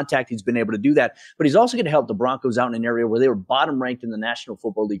 heavy contact. He's been able to do that. But he's also going to help the Broncos out in an area where they were bottom ranked in the National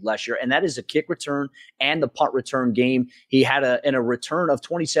Football League last year, and that is a kick return and the punt return game. He had a return of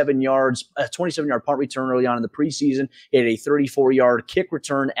 27 yards, a 27-yard punt return early on in the preseason. He had a 34-yard kick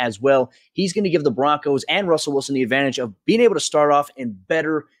return as well. He's going to give the Broncos and Russell Wilson the advantage of being able to start off in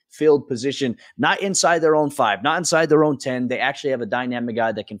better field position, not inside their own 5, not inside their own 10. They actually have a dynamic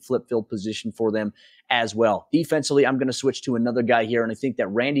guy that can flip field position for them as well. Defensively, I'm going to switch to another guy here, and I think that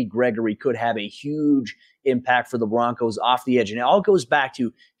Randy Gregory could have a huge impact for the Broncos off the edge. And it all goes back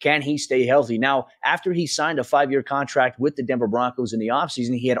to, can he stay healthy? Now, after he signed a 5-year contract with the Denver Broncos in the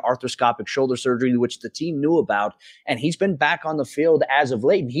offseason, he had arthroscopic shoulder surgery, which the team knew about, and he's been back on the field as of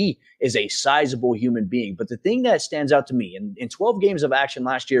late, and he is a sizable human being. But the thing that stands out to me, in 12 games of action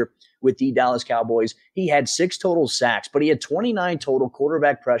last year with the Dallas Cowboys, he had 6 total sacks, but he had 29 total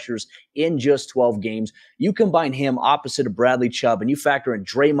quarterback pressures in just 12 games. You combine him opposite of Bradley Chubb, and you factor in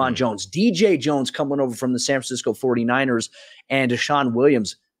Draymond Jones, DJ Jones coming over from the San Francisco 49ers, and Deshaun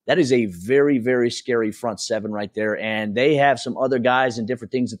Williams. That is a very, very scary front seven right there. And they have some other guys and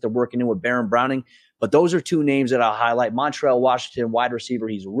different things that they're working in with Baron Browning. But those are two names that I'll highlight. Montrell Washington, wide receiver,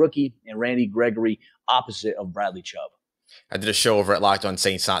 he's a rookie, and Randy Gregory, opposite of Bradley Chubb. I did a show over at Locked On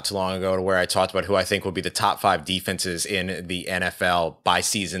Saints not too long ago where I talked about who I think will be the top 5 defenses in the NFL by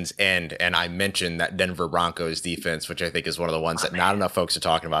season's end. And I mentioned that Denver Broncos defense, which I think is one of the ones that not enough folks are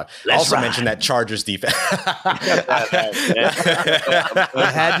talking about. I also mentioned that Chargers defense.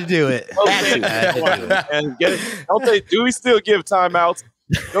 I had to do it. And do we still give timeouts?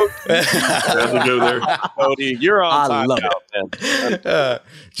 Go there. Cody, you're on time now, man.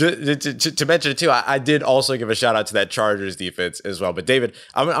 To mention it too, I did also give a shout out to that Chargers defense as well. But David,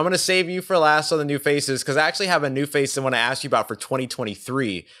 I'm going to save you for last on the new faces because I actually have a new face I want to ask you about for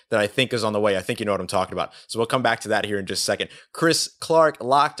 2023 that I think is on the way. I think you know what I'm talking about. So we'll come back to that here in just a second. Chris Clark,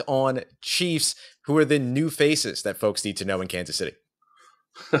 Locked On Chiefs. Who are the new faces that folks need to know in Kansas City?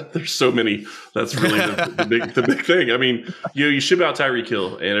 There's so many. That's really the big thing. I mean, you ship out Tyreek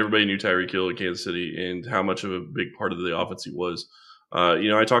Hill, and everybody knew Tyreek Hill in Kansas City and how much of a big part of the offense he was.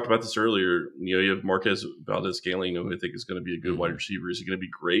 I talked about this earlier. You have Marquez Valdes-Scantling, who I think is going to be a good wide receiver. Is he going to be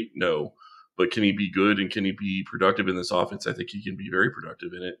great? No. But can he be good and can he be productive in this offense? I think he can be very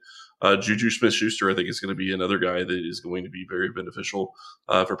productive in it. Juju Smith-Schuster, I think, is going to be another guy that is going to be very beneficial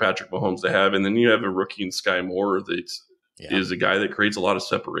for Patrick Mahomes to have. And then you have a rookie in Sky Moore that is a guy that creates a lot of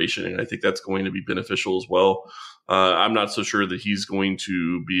separation, and I think that's going to be beneficial as well. I'm not so sure that he's going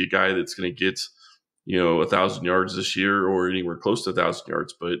to be a guy that's going to get 1,000 yards this year or anywhere close to 1,000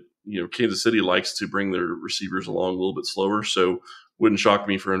 yards. But Kansas City likes to bring their receivers along a little bit slower, so wouldn't shock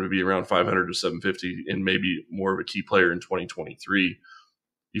me for him to be around 500 to 750 and maybe more of a key player in 2023.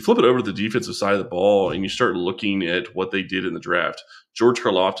 You flip it over to the defensive side of the ball and you start looking at what they did in the draft. George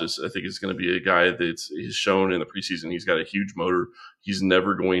Karlaftis, I think, is going to be a guy that he's shown in the preseason. He's got a huge motor. He's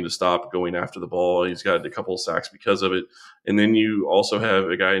never going to stop going after the ball. He's got a couple of sacks because of it. And then you also have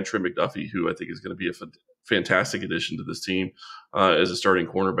a guy in Trent McDuffie, who I think is going to be a fantastic addition to this team as a starting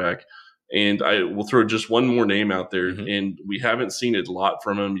cornerback. And I will throw just one more name out there, and we haven't seen a lot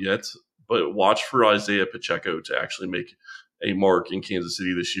from him yet, but watch for Isaiah Pacheco to actually make a mark in Kansas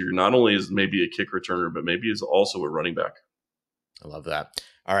City this year. Not only is maybe a kick returner, but maybe is also a running back. I love that.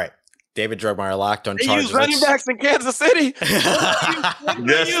 All right. David Drugmeyer, Locked On Chargers. They use running backs in Kansas City.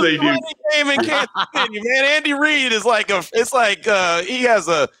 Yes, they do. Game in Kansas City, man. Andy Reid is like he has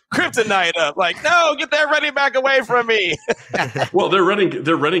a kryptonite up. Like, no, get that running back away from me. Well, their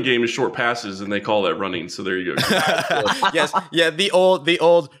running game is short passes, and they call that running. So there you go. Yes, yeah. The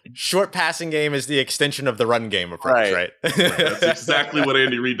old short passing game is the extension of the run game approach, right? That's exactly what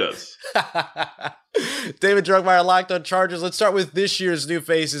Andy Reid does. David Drugmeyer, Locked On Chargers. Let's start with this year's new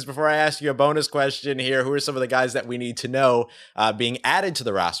faces before I ask you a bonus question here. Who are some of the guys that we need to know being added to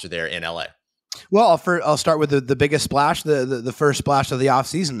the roster there in LA? Well, I'll start with the biggest splash, the first splash of the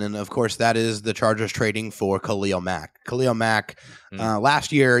offseason. And of course, that is the Chargers trading for Khalil Mack. Khalil Mack,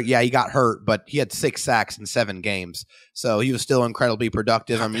 last year, he got hurt, but he had 6 sacks in 7 games. So he was still incredibly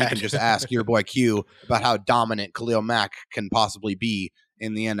productive. I mean, you can just ask your boy Q about how dominant Khalil Mack can possibly be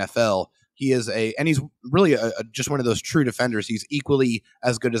in the NFL. He is he's really just one of those true defenders. He's equally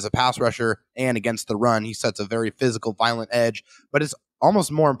as good as a pass rusher and against the run. He sets a very physical, violent edge, but it's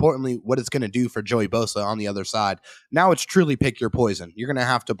almost more importantly what it's going to do for Joey Bosa on the other side. Now it's truly pick your poison. You're going to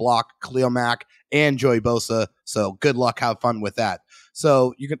have to block Khalil Mack and Joey Bosa. So good luck. Have fun with that.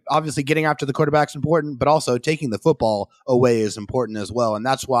 So you can obviously getting after the quarterback is important, but also taking the football away is important as well. And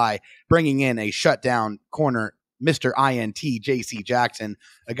that's why bringing in a shutdown corner, Mr. INT, J.C. Jackson,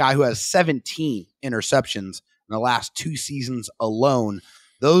 a guy who has 17 interceptions in the last 2 seasons alone.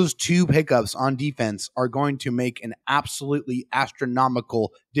 Those 2 pickups on defense are going to make an absolutely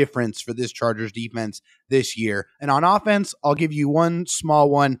astronomical difference for this Chargers defense this year. And on offense, I'll give you one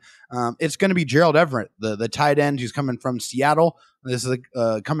small one. It's going to be Gerald Everett, the tight end who's coming from Seattle. This is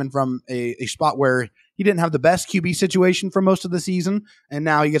coming from a spot where he didn't have the best QB situation for most of the season, and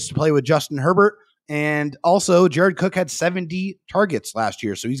now he gets to play with Justin Herbert. And also, Jared Cook had 70 targets last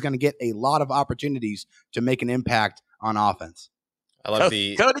year, so he's going to get a lot of opportunities to make an impact on offense. I love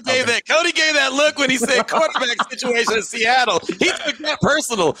Cody gave that look when he said quarterback situation in Seattle. He took that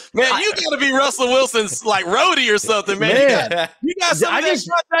personal. Man, you got to be Russell Wilson's like roadie or something, man. You got some of that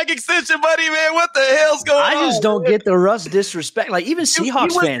contract extension, buddy, man. What the hell's going on? I just don't get the Russ disrespect. Like even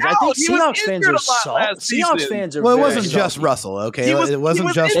Seahawks fans, I think Seahawks fans are soft. Seahawks fans are. Well, it wasn't just Russell, okay? It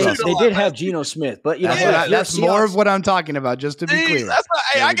wasn't just Russell. They did have Geno Smith, but that's more of what I'm talking about. Just to be clear,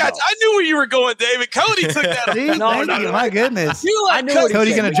 I knew where you were going, David. Cody took that. No, my goodness.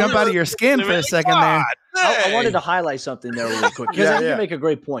 Cody's going to jump out of your skin for a second there. I wanted to highlight something there really quick because you make a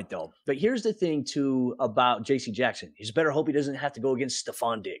great point, though. But here's the thing, too, about J.C. Jackson. He's better hope he doesn't have to go against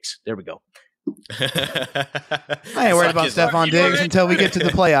Stephon Diggs. There we go. I ain't worried about Stephon Diggs until we get to the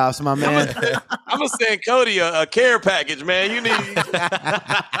playoffs, my man. I'm gonna send Cody a care package, man. You need,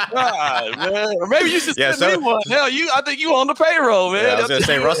 God, man. Or maybe you should send me one. Hell, I think you on the payroll, man. Yeah, I was gonna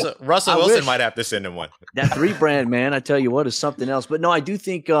say Russell Wilson might have to send him one. That 3 brand, man, I tell you what, is something else. But no, I do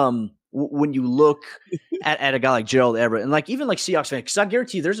think when you look at a guy like Gerald Everett and even Seahawks fan, because I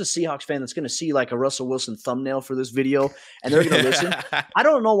guarantee you there's a Seahawks fan that's going to see like a Russell Wilson thumbnail for this video and they're going to listen. I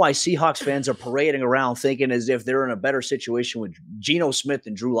don't know why Seahawks fans are parading around thinking as if they're in a better situation with Geno Smith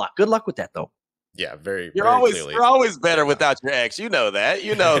and Drew Lock. Good luck with that, though. Yeah, very. You're very always better without your ex. You know that.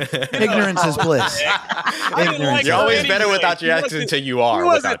 Ignorance is bliss. You're always better without your ex until you are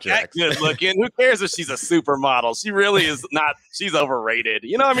without your ex. Good looking. Who cares if she's a supermodel? She really is not. She's overrated.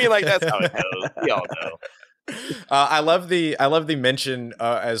 You know what I mean? Like that's how it goes. We all know. I love the mention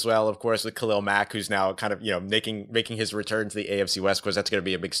as well, of course, with Khalil Mack, who's now kind of making his return to the AFC West, because that's going to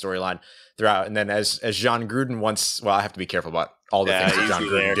be a big storyline throughout. And then as John Gruden once, well, I have to be careful about all the things that John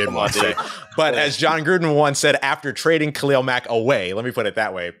Gruden did once say, but as John Gruden once said, after trading Khalil Mack away, let me put it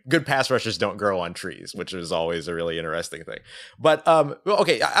that way, good pass rushers don't grow on trees, which is always a really interesting thing. But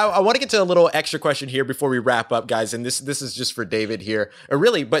okay, I want to get to a little extra question here before we wrap up, guys, and this is just for David here,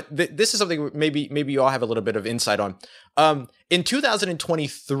 but this is something maybe you all have a little bit of insight on. In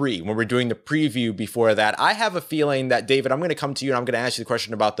 2023, when we're doing the preview before that, I have a feeling that, David, I'm going to come to you and I'm going to ask you the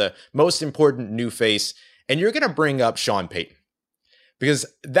question about the most important new face, and you're going to bring up Sean Payton. Because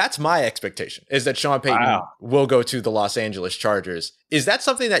that's my expectation, is that Sean Payton will go to the Los Angeles Chargers. Is that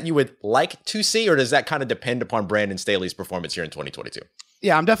something that you would like to see, or does that kind of depend upon Brandon Staley's performance here in 2022?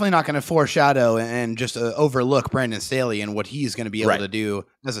 Yeah, I'm definitely not going to foreshadow and just overlook Brandon Staley and what he's going to be able to do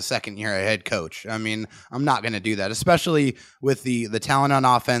as a second-year head coach. I mean, I'm not going to do that, especially with the talent on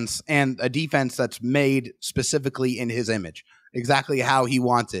offense and a defense that's made specifically in his image, exactly how he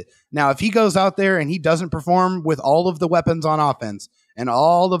wants it. Now, if he goes out there and he doesn't perform with all of the weapons on offense and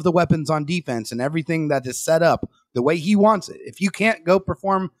all of the weapons on defense and everything that is set up the way he wants it, if you can't go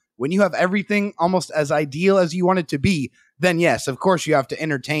perform when you have everything almost as ideal as you want it to be, then yes, of course you have to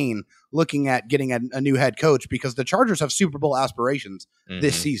entertain looking at getting a new head coach, because the Chargers have Super Bowl aspirations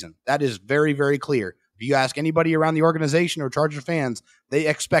this season. That is very, very clear. If you ask anybody around the organization or Charger fans, they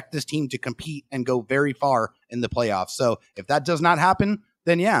expect this team to compete and go very far in the playoffs. So if that does not happen,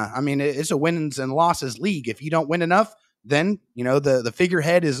 then yeah, I mean, it's a wins and losses league. If you don't win enough, then, the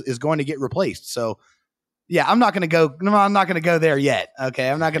figurehead is going to get replaced. So yeah, I'm not going to go there yet. Okay.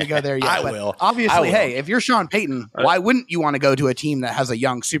 I'm not going to go there yet. I will. Obviously, hey, if you're Sean Payton, why wouldn't you want to go to a team that has a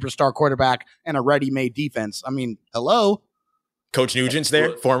young superstar quarterback and a ready-made defense? I mean, hello. Coach Nugent's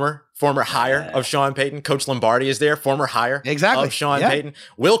there, former hire of Sean Payton. Coach Lombardi is there, former hire of Sean Payton.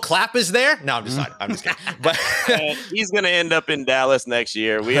 Will Clapp is there. No, I'm just kidding. But he's going to end up in Dallas next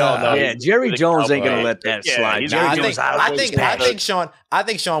year. We all know. Yeah, Jerry Jones ain't going to let that slide. I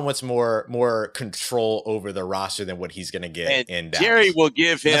think Sean wants more control over the roster than what he's going to get in Dallas. Jerry will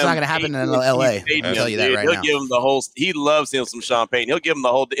give him. That's not going to happen in LA. I'll tell you that right now. He'll give him the whole. He loves him some Sean Payton. He'll give him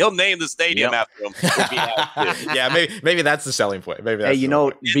the whole. He'll name the stadium after him. Yeah, maybe that's the selling point. Maybe that's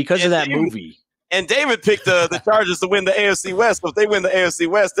because of that movie. And David picked the Chargers to win the AFC West. So if they win the AFC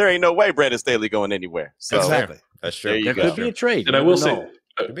West, there ain't no way Brandon Staley going anywhere. So exactly, that's true. There could be a trade. And I will say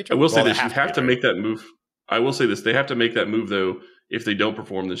this: you have to make that move. I will say this: they have to make that move though if they don't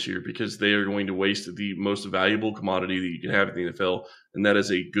perform this year, because they are going to waste the most valuable commodity that you can have in the NFL, and that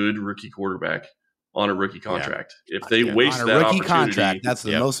is a good rookie quarterback on a rookie contract. If they waste on that rookie opportunity, contract, that's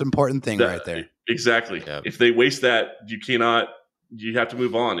the most important thing right there. Exactly. Yep. If they waste that, you have to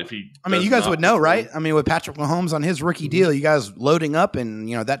move on. You guys would know, right? I mean, with Patrick Mahomes on his rookie deal, you guys loading up and,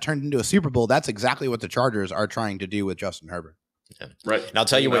 that turned into a Super Bowl. That's exactly what the Chargers are trying to do with Justin Herbert. Yeah. Right. And I'll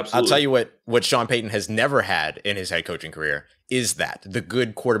tell you what Sean Payton has never had in his head coaching career is that the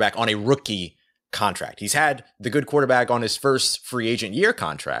good quarterback on a rookie contract. He's had the good quarterback on his first free agent year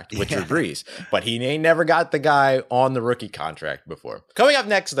contract with Drew Brees, but he ain't never got the guy on the rookie contract before. Coming up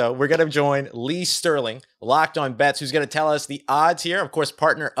next, though, we're going to join Lee Sterling, Locked On Bets, who's going to tell us the odds here. Of course,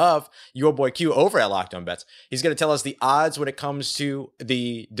 partner of your boy Q over at Locked On Bets. He's going to tell us the odds when it comes to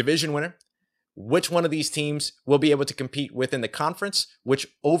the division winner, which one of these teams will be able to compete within the conference, which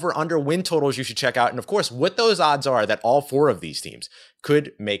over-under win totals you should check out, and of course, what those odds are that all four of these teams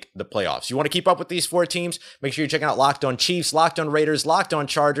could make the playoffs. You want to keep up with these four teams? Make sure you're checking out Locked On Chiefs, Locked On Raiders, Locked On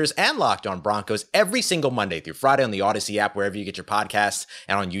Chargers, and Locked On Broncos every single Monday through Friday on the Odyssey app, wherever you get your podcasts,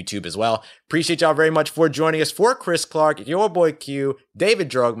 and on YouTube as well. Appreciate y'all very much for joining us. For Chris Clark, your boy Q, David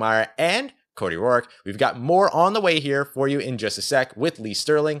Drogmeyer, and Cody Roark. We've got more on the way here for you in just a sec with Lee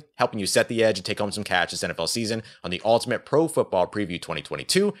Sterling, helping you set the edge and take home some cash this NFL season on the Ultimate Pro Football Preview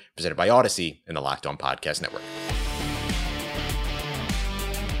 2022, presented by Odyssey and the Locked On Podcast Network.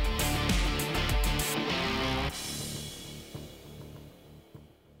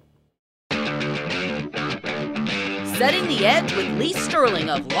 Setting the Edge with Lee Sterling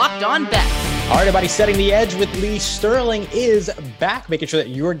of Locked On Bets. All right, everybody, Setting the Edge with Lee Sterling is back, making sure that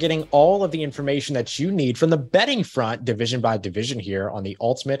you're getting all of the information that you need from the betting front, division by division here on the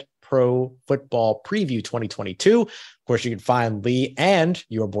Ultimate Pro Football Preview 2022. Of course, you can find Lee and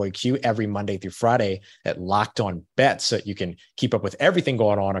your boy Q every Monday through Friday at Locked On Bets, so you can keep up with everything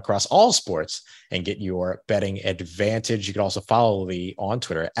going on across all sports and get your betting advantage. You can also follow Lee on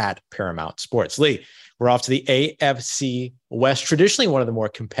Twitter at Paramount Sports. Lee, we're off to the AFC West, traditionally one of the more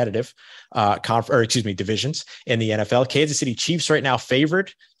competitive divisions in the NFL. Kansas City Chiefs right now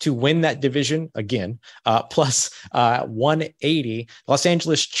favored to win that division again, plus 180. Los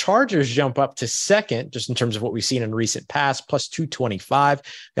Angeles Chargers jump up to second, just in terms of what we've seen in recent past, plus 225.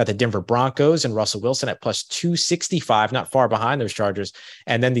 Got the Denver Broncos and Russell Wilson at plus 265, not far behind those Chargers.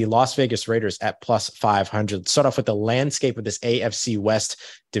 And then the Las Vegas Raiders at plus 500. Let's start off with the landscape of this AFC West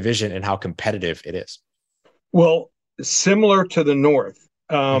division and how competitive it is. Well, similar to the North.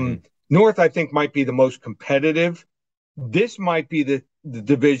 North, I think, might be the most competitive. This might be the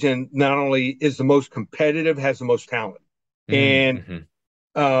division not only is the most competitive, has the most talent. And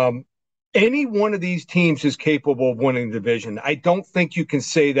any one of these teams is capable of winning the division. I don't think you can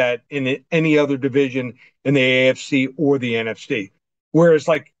say that in any other division in the AFC or the NFC. Whereas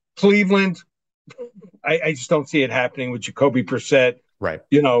like Cleveland, I just don't see it happening with Jacoby Brissett. Right.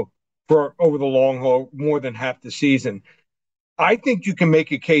 For over the long haul, more than half the season. I think you can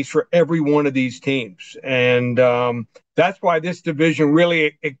make a case for every one of these teams. And that's why this division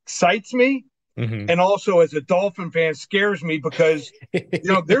really excites me. And also as a Dolphin fan scares me because,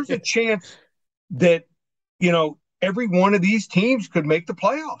 there's a chance that, every one of these teams could make the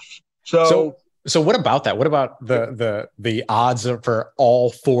playoffs. So what about that? What about the odds for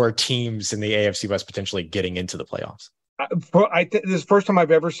all four teams in the AFC West potentially getting into the playoffs? This is the first time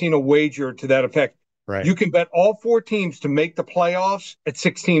I've ever seen a wager to that effect. Right. You can bet all four teams to make the playoffs at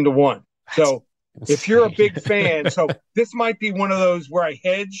 16-1. So if you're a big fan, so this might be one of those where I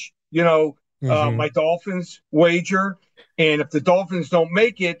hedge, my Dolphins wager. And if the Dolphins don't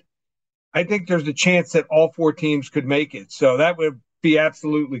make it, I think there's a chance that all four teams could make it. So that would be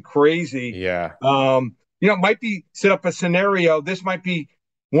absolutely crazy. Yeah. It might be set up a scenario. This might be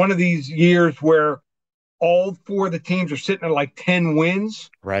one of these years where all four of the teams are sitting at like 10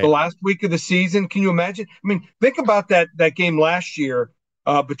 wins the last week of the season. Can you imagine? I mean, think about that game last year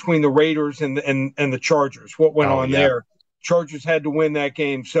between the Raiders and the Chargers. What went on there? Chargers had to win that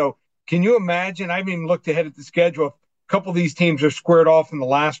game. So can you imagine? I haven't even looked ahead at the schedule. A couple of these teams are squared off in the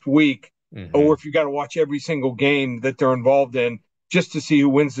last week, or if you got to watch every single game that they're involved in just to see who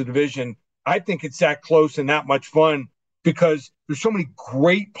wins the division. I think it's that close and that much fun because there's so many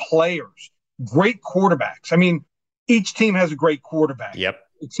great players. Great quarterbacks. I mean, each team has a great quarterback. Yep.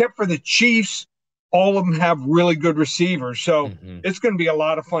 Except for the Chiefs, all of them have really good receivers. So it's going to be a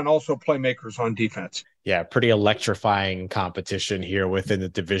lot of fun. Also, playmakers on defense. Yeah, pretty electrifying competition here within the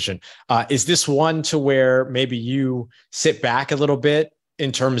division. Is this one to where maybe you sit back a little bit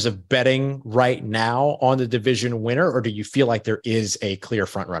in terms of betting right now on the division winner, or do you feel like there is a clear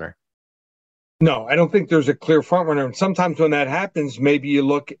front runner? No, I don't think there's a clear front runner. And sometimes when that happens, maybe you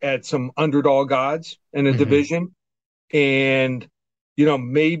look at some underdog odds in a division and,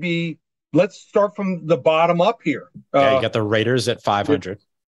 maybe let's start from the bottom up here. You got the Raiders at 500.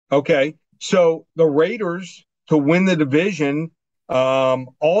 Okay. So the Raiders to win the division.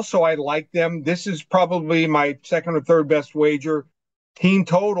 Also, I like them. This is probably my second or third best wager. Team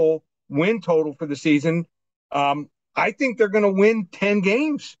total, win total for the season. I think they're going to win 10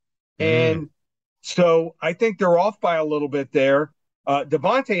 games. And so I think they're off by a little bit there.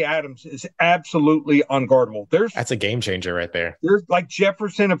 Davante Adams is absolutely unguardable. That's a game changer right there. There's like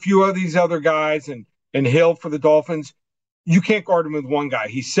Jefferson, a few of these other guys, and Hill for the Dolphins. You can't guard him with one guy.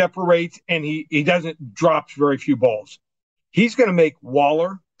 He separates and he doesn't drop very few balls. He's going to make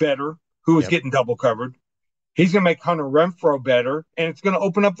Waller better, who is getting double covered. He's going to make Hunter Renfrow better, and it's going to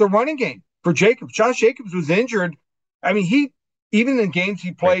open up the running game for Jacobs. Josh Jacobs was injured. I mean, even in games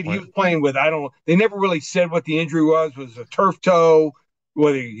he played, he was playing with, they never really said what the injury was a turf toe,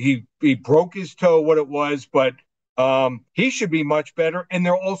 whether he broke his toe, what it was, but he should be much better, and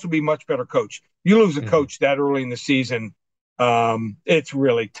they'll also be much better coach. You lose a coach that early in the season, it's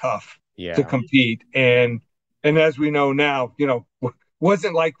really tough to compete. And as we know now,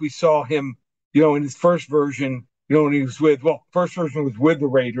 wasn't like we saw him in his first version, when he was first version was with the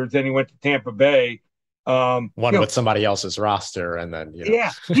Raiders, then he went to Tampa Bay. With somebody else's roster, and then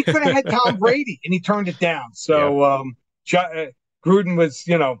yeah, he could have had Tom Brady, and he turned it down. So Gruden was,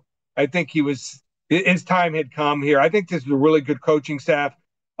 I think his time had come here. I think this is a really good coaching staff.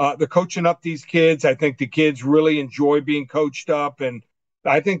 They're coaching up these kids. I think the kids really enjoy being coached up, and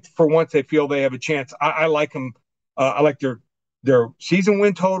I think for once they feel they have a chance. I like them. I like their season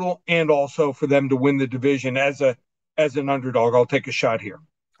win total, and also for them to win the division as an underdog. I'll take a shot here.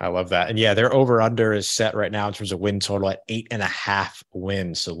 I love that. And yeah, their over-under is set right now in terms of win total at 8.5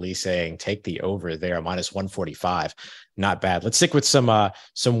 wins. So Lee saying take the over there, minus 145. Not bad. Let's stick with some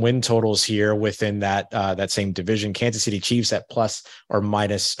win totals here within that same division. Kansas City Chiefs at over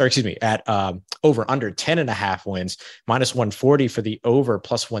under 10.5 wins, minus 140 for the over,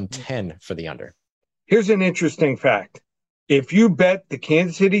 plus 110 for the under. Here's an interesting fact. If you bet the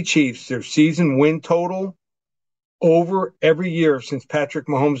Kansas City Chiefs, their season win total over every year since Patrick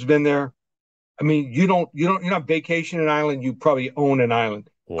Mahomes has been there, I mean, you're not vacationing an island, you probably own an island.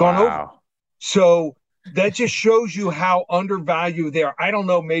 Wow. Gone over. So that just shows you how undervalued they are. I don't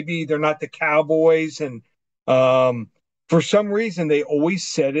know, maybe they're not the Cowboys, and for some reason they always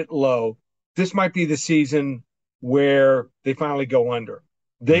set it low. This might be the season where they finally go under.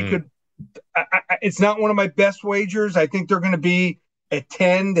 They could. It's not one of my best wagers. I think they're going to be at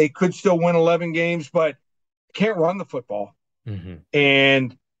 10. They could still win 11 games, but can't run the football. Mm-hmm.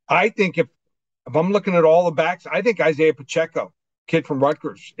 And I think if I'm looking at all the backs, I think Isaiah Pacheco, kid from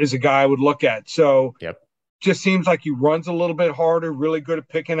Rutgers, is a guy I would look at. So just seems like he runs a little bit harder, really good at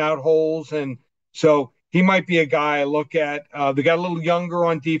picking out holes. And so he might be a guy I look at. They got a little younger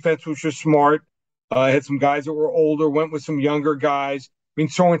on defense, which was smart. Had some guys that were older, went with some younger guys. I mean,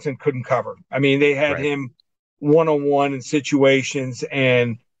 Sorensen couldn't cover. I mean, they had him one-on-one in situations,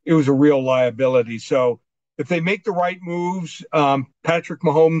 and it was a real liability. So if they make the right moves, Patrick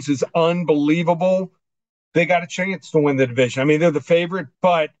Mahomes is unbelievable. They got a chance to win the division. I mean, they're the favorite,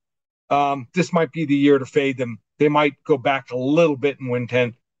 but this might be the year to fade them. They might go back a little bit and win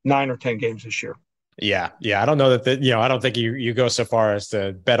 9 or 10 games this year. Yeah. I don't know that, I don't think you go so far as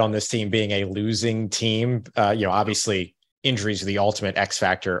to bet on this team being a losing team. Obviously, injuries are the ultimate X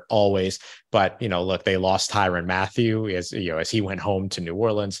factor always, but look, they lost Tyrann Mathieu as he went home to New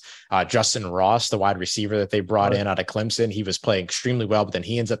Orleans. Justin Ross, the wide receiver that they brought in out of Clemson, he was playing extremely well, but then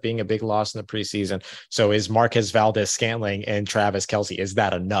he ends up being a big loss in the preseason. So is Marquez Valdes-Scantling and Travis Kelce, is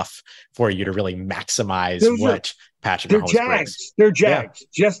that enough for you to really maximize Patrick Mahomes brings? They're Jags,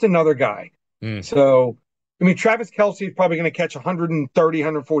 just another guy. So, I mean, Travis Kelce is probably going to catch 130,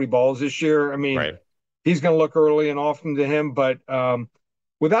 140 balls this year. I mean, he's going to look early and often to him, but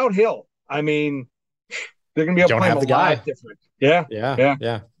without Hill, I mean, they're going to be able to play a lot different. Yeah.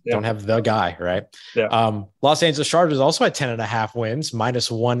 Don't have the guy, right? Yeah. Los Angeles Chargers also at 10.5 wins,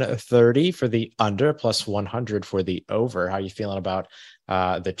 minus 130 for the under, plus 100 for the over. How are you feeling about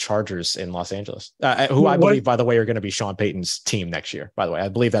the Chargers in Los Angeles? Who I believe, by the way, are going to be Sean Payton's team next year. By the way, I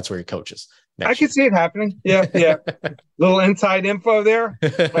believe that's where he coaches. I can see it happening. Yeah. Little inside info there.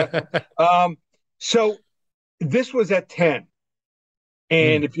 So this was at 10.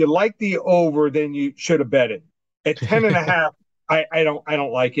 And if you like the over, then you should have bet it. At 10.5, I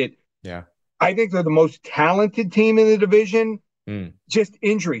don't like it. Yeah. I think they're the most talented team in the division. Just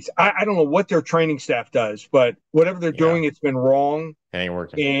injuries. I don't know what their training staff does, but whatever they're doing, it's been wrong. It ain't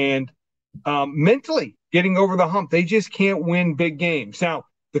working. And mentally getting over the hump, they just can't win big games. Now,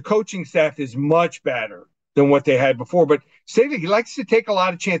 the coaching staff is much better than what they had before, but Staley, he likes to take a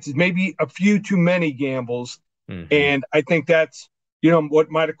lot of chances, maybe a few too many gambles. And I think that's, what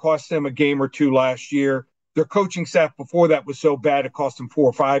might have cost them a game or two last year. Their coaching staff before that was so bad, it cost them 4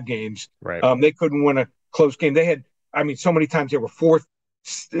 or 5 games. Right. They couldn't win a close game. They had, so many times they were first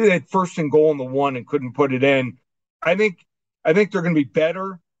and goal on the 1 and couldn't put it in. I think they're going to be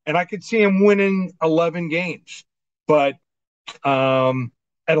better, and I could see them winning 11 games. But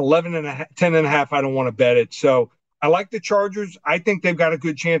at 10.5, I don't want to bet it. So I like the Chargers. I think they've got a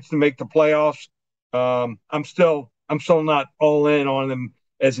good chance to make the playoffs. I'm still not all in on them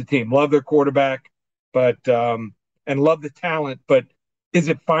as a team. Love their quarterback, but and love the talent. But is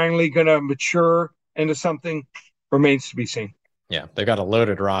it finally going to mature into something? Remains to be seen. Yeah, they got a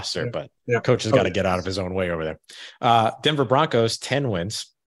loaded roster, but coach has got to get out of his own way over there. Denver Broncos, 10 wins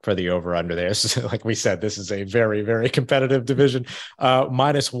for the over-under there. So, like we said, this is a very, very competitive division.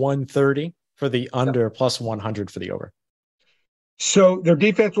 Minus 130 for the under, plus 100 for the over. So their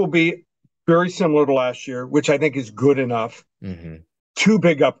defense will be very similar to last year, which I think is good enough. 2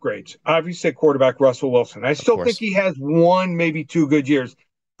 big upgrades. Obviously, quarterback Russell Wilson. I still think he has 1, maybe 2 good years.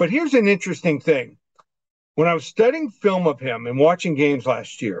 But here's an interesting thing. When I was studying film of him and watching games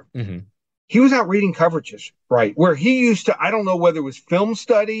last year, he was out reading coverages, right? Where he used to, I don't know whether it was film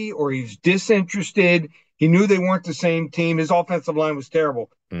study or he's disinterested. He knew they weren't the same team. His offensive line was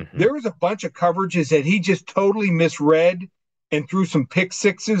terrible. There was a bunch of coverages that he just totally misread and threw some pick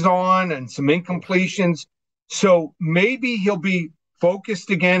sixes on and some incompletions. So maybe he'll be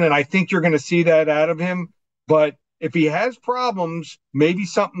focused again, and I think you're going to see that out of him. But if he has problems, maybe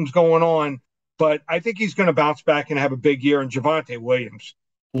something's going on. But I think he's going to bounce back and have a big year. And Javonte Williams,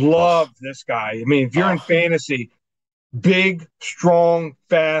 love this guy. I mean, if you're in fantasy, big, strong,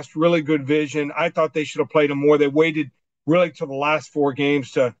 fast, really good vision. I thought they should have played him more. They waited really till the last 4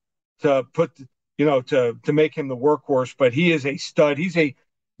 games to put, to make him the workhorse. But he is a stud. He's a,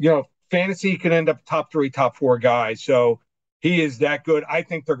 fantasy could end up top 3, top 4 guy. So he is that good. I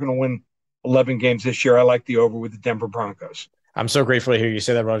think they're going to win 11 games this year. I like the over with the Denver Broncos. I'm so grateful to hear you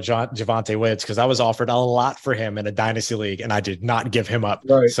say that about Javonte Williams, because I was offered a lot for him in a dynasty league, and I did not give him up.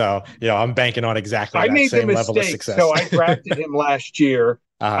 Right. So, I'm banking on exactly that same level of success. So I drafted him last year.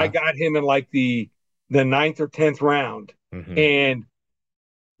 I got him in like the 9th or 10th round, and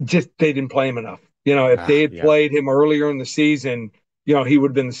just they didn't play him enough. If they had played him earlier in the season, he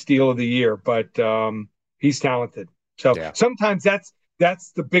would have been the steal of the year. But he's talented. So sometimes that's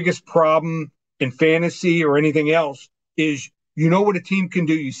the biggest problem in fantasy or anything else is what a team can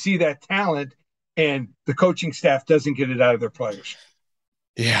do. You see that talent, and the coaching staff doesn't get it out of their players.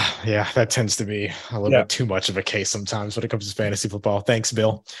 Yeah, that tends to be a little bit too much of a case sometimes when it comes to fantasy football. Thanks,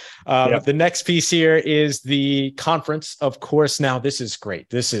 Bill. The next piece here is the conference. Of course, now this is great.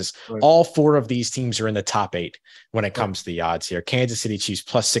 This is all 4 of these teams are in the top 8 when it comes to the odds here. Kansas City Chiefs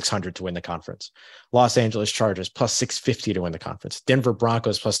plus 600 to win the conference. Los Angeles Chargers plus 650 to win the conference. Denver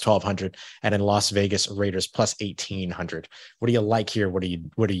Broncos plus 1200, and then Las Vegas Raiders plus 1800. What do you like here? What are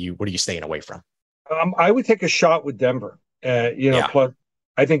you staying away from? I would take a shot with Denver. Plus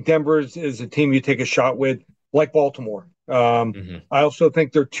I think Denver is a team you take a shot with, like Baltimore. I also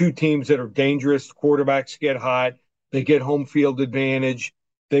think they're 2 teams that are dangerous. Quarterbacks get hot. They get home field advantage.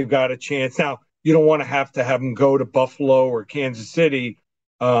 They've got a chance. Now, you don't want to have them go to Buffalo or Kansas City.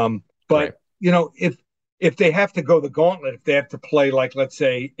 But, if they have to go the gauntlet, if they have to play, like, let's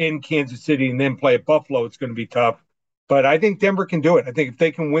say, in Kansas City and then play at Buffalo, it's going to be tough. But I think Denver can do it. I think if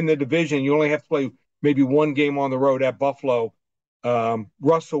they can win the division, you only have to play maybe 1 game on the road at Buffalo.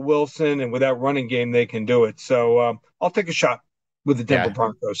 Russell Wilson, and with that running game, they can do it. So I'll take a shot with the Denver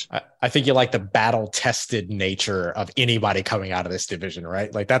Broncos. I think you like the battle-tested nature of anybody coming out of this division,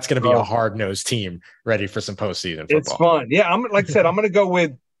 right? Like that's going to be a hard-nosed team ready for some postseason football. It's fun. Yeah, like I said, I'm going to go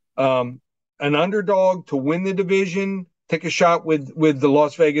with an underdog to win the division, take a shot with the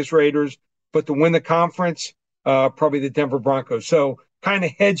Las Vegas Raiders, but to win the conference, probably the Denver Broncos. So kind of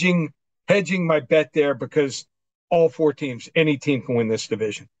hedging my bet there, because all 4 teams, any team can win this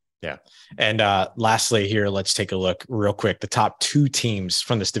division. Yeah. And lastly here, let's take a look real quick. The top 2 teams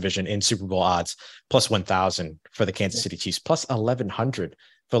from this division in Super Bowl odds, plus 1,000 for the Kansas City Chiefs, plus 1,100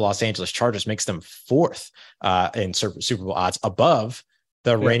 for Los Angeles Chargers, makes them 4th in Super Bowl odds, above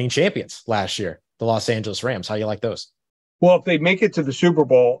the reigning champions last year, the Los Angeles Rams. How do you like those? Well, if they make it to the Super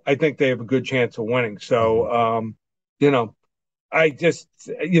Bowl, I think they have a good chance of winning. So, I just,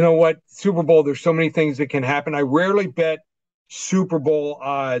 Super Bowl, there's so many things that can happen. I rarely bet Super Bowl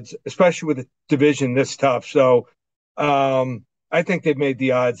odds, especially with a division this tough. So I think they've made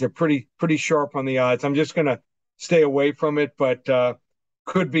the odds. They're pretty sharp on the odds. I'm just going to stay away from it, but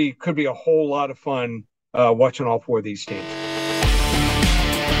could be a whole lot of fun watching all 4 of these teams.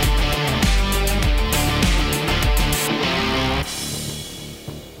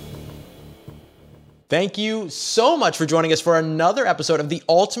 Thank you so much for joining us for another episode of the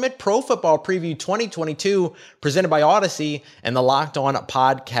Ultimate Pro Football Preview 2022, presented by Odyssey and the Locked On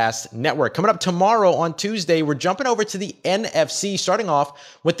Podcast Network. Coming up tomorrow on Tuesday, we're jumping over to the NFC, starting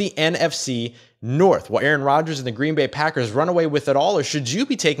off with the NFC North. Will Aaron Rodgers and the Green Bay Packers run away with it all, or should you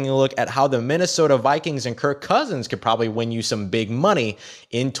be taking a look at how the Minnesota Vikings and Kirk Cousins could probably win you some big money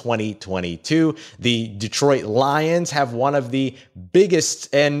in 2022? The Detroit Lions have one of the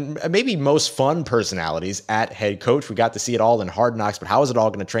biggest and maybe most fun personalities at head coach. We got to see it all in Hard Knocks, but how is it all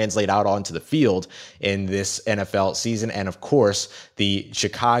going to translate out onto the field in this NFL season? And of course, the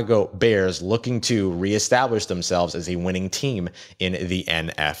Chicago Bears looking to reestablish themselves as a winning team in the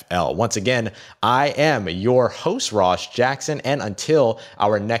NFL. Once again, I am your host, Ross Jackson, and until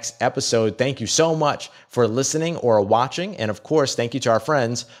our next episode, thank you so much for listening or watching. And of course, thank you to our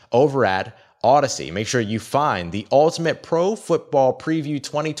friends over at Odyssey. Make sure you find the Ultimate Pro Football Preview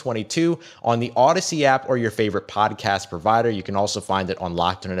 2022 on the Odyssey app or your favorite podcast provider. You can also find it on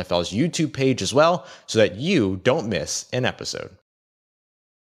Locked On NFL's YouTube page as well, so that you don't miss an episode.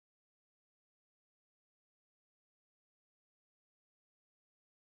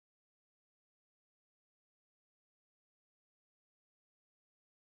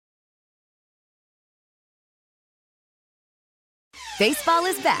 Baseball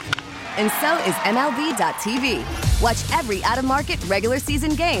is back, and so is MLB.tv. Watch every out-of-market regular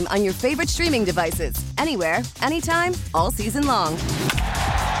season game on your favorite streaming devices, anywhere, anytime, all season long.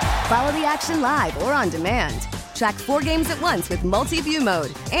 Follow the action live or on demand. Track 4 games at once with multi-view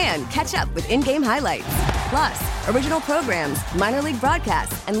mode and catch up with in-game highlights. Plus, original programs, minor league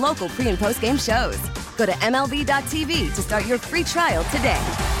broadcasts, and local pre- and post-game shows. Go to MLB.tv to start your free trial today.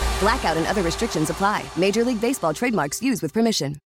 Blackout and other restrictions apply. Major League Baseball trademarks used with permission.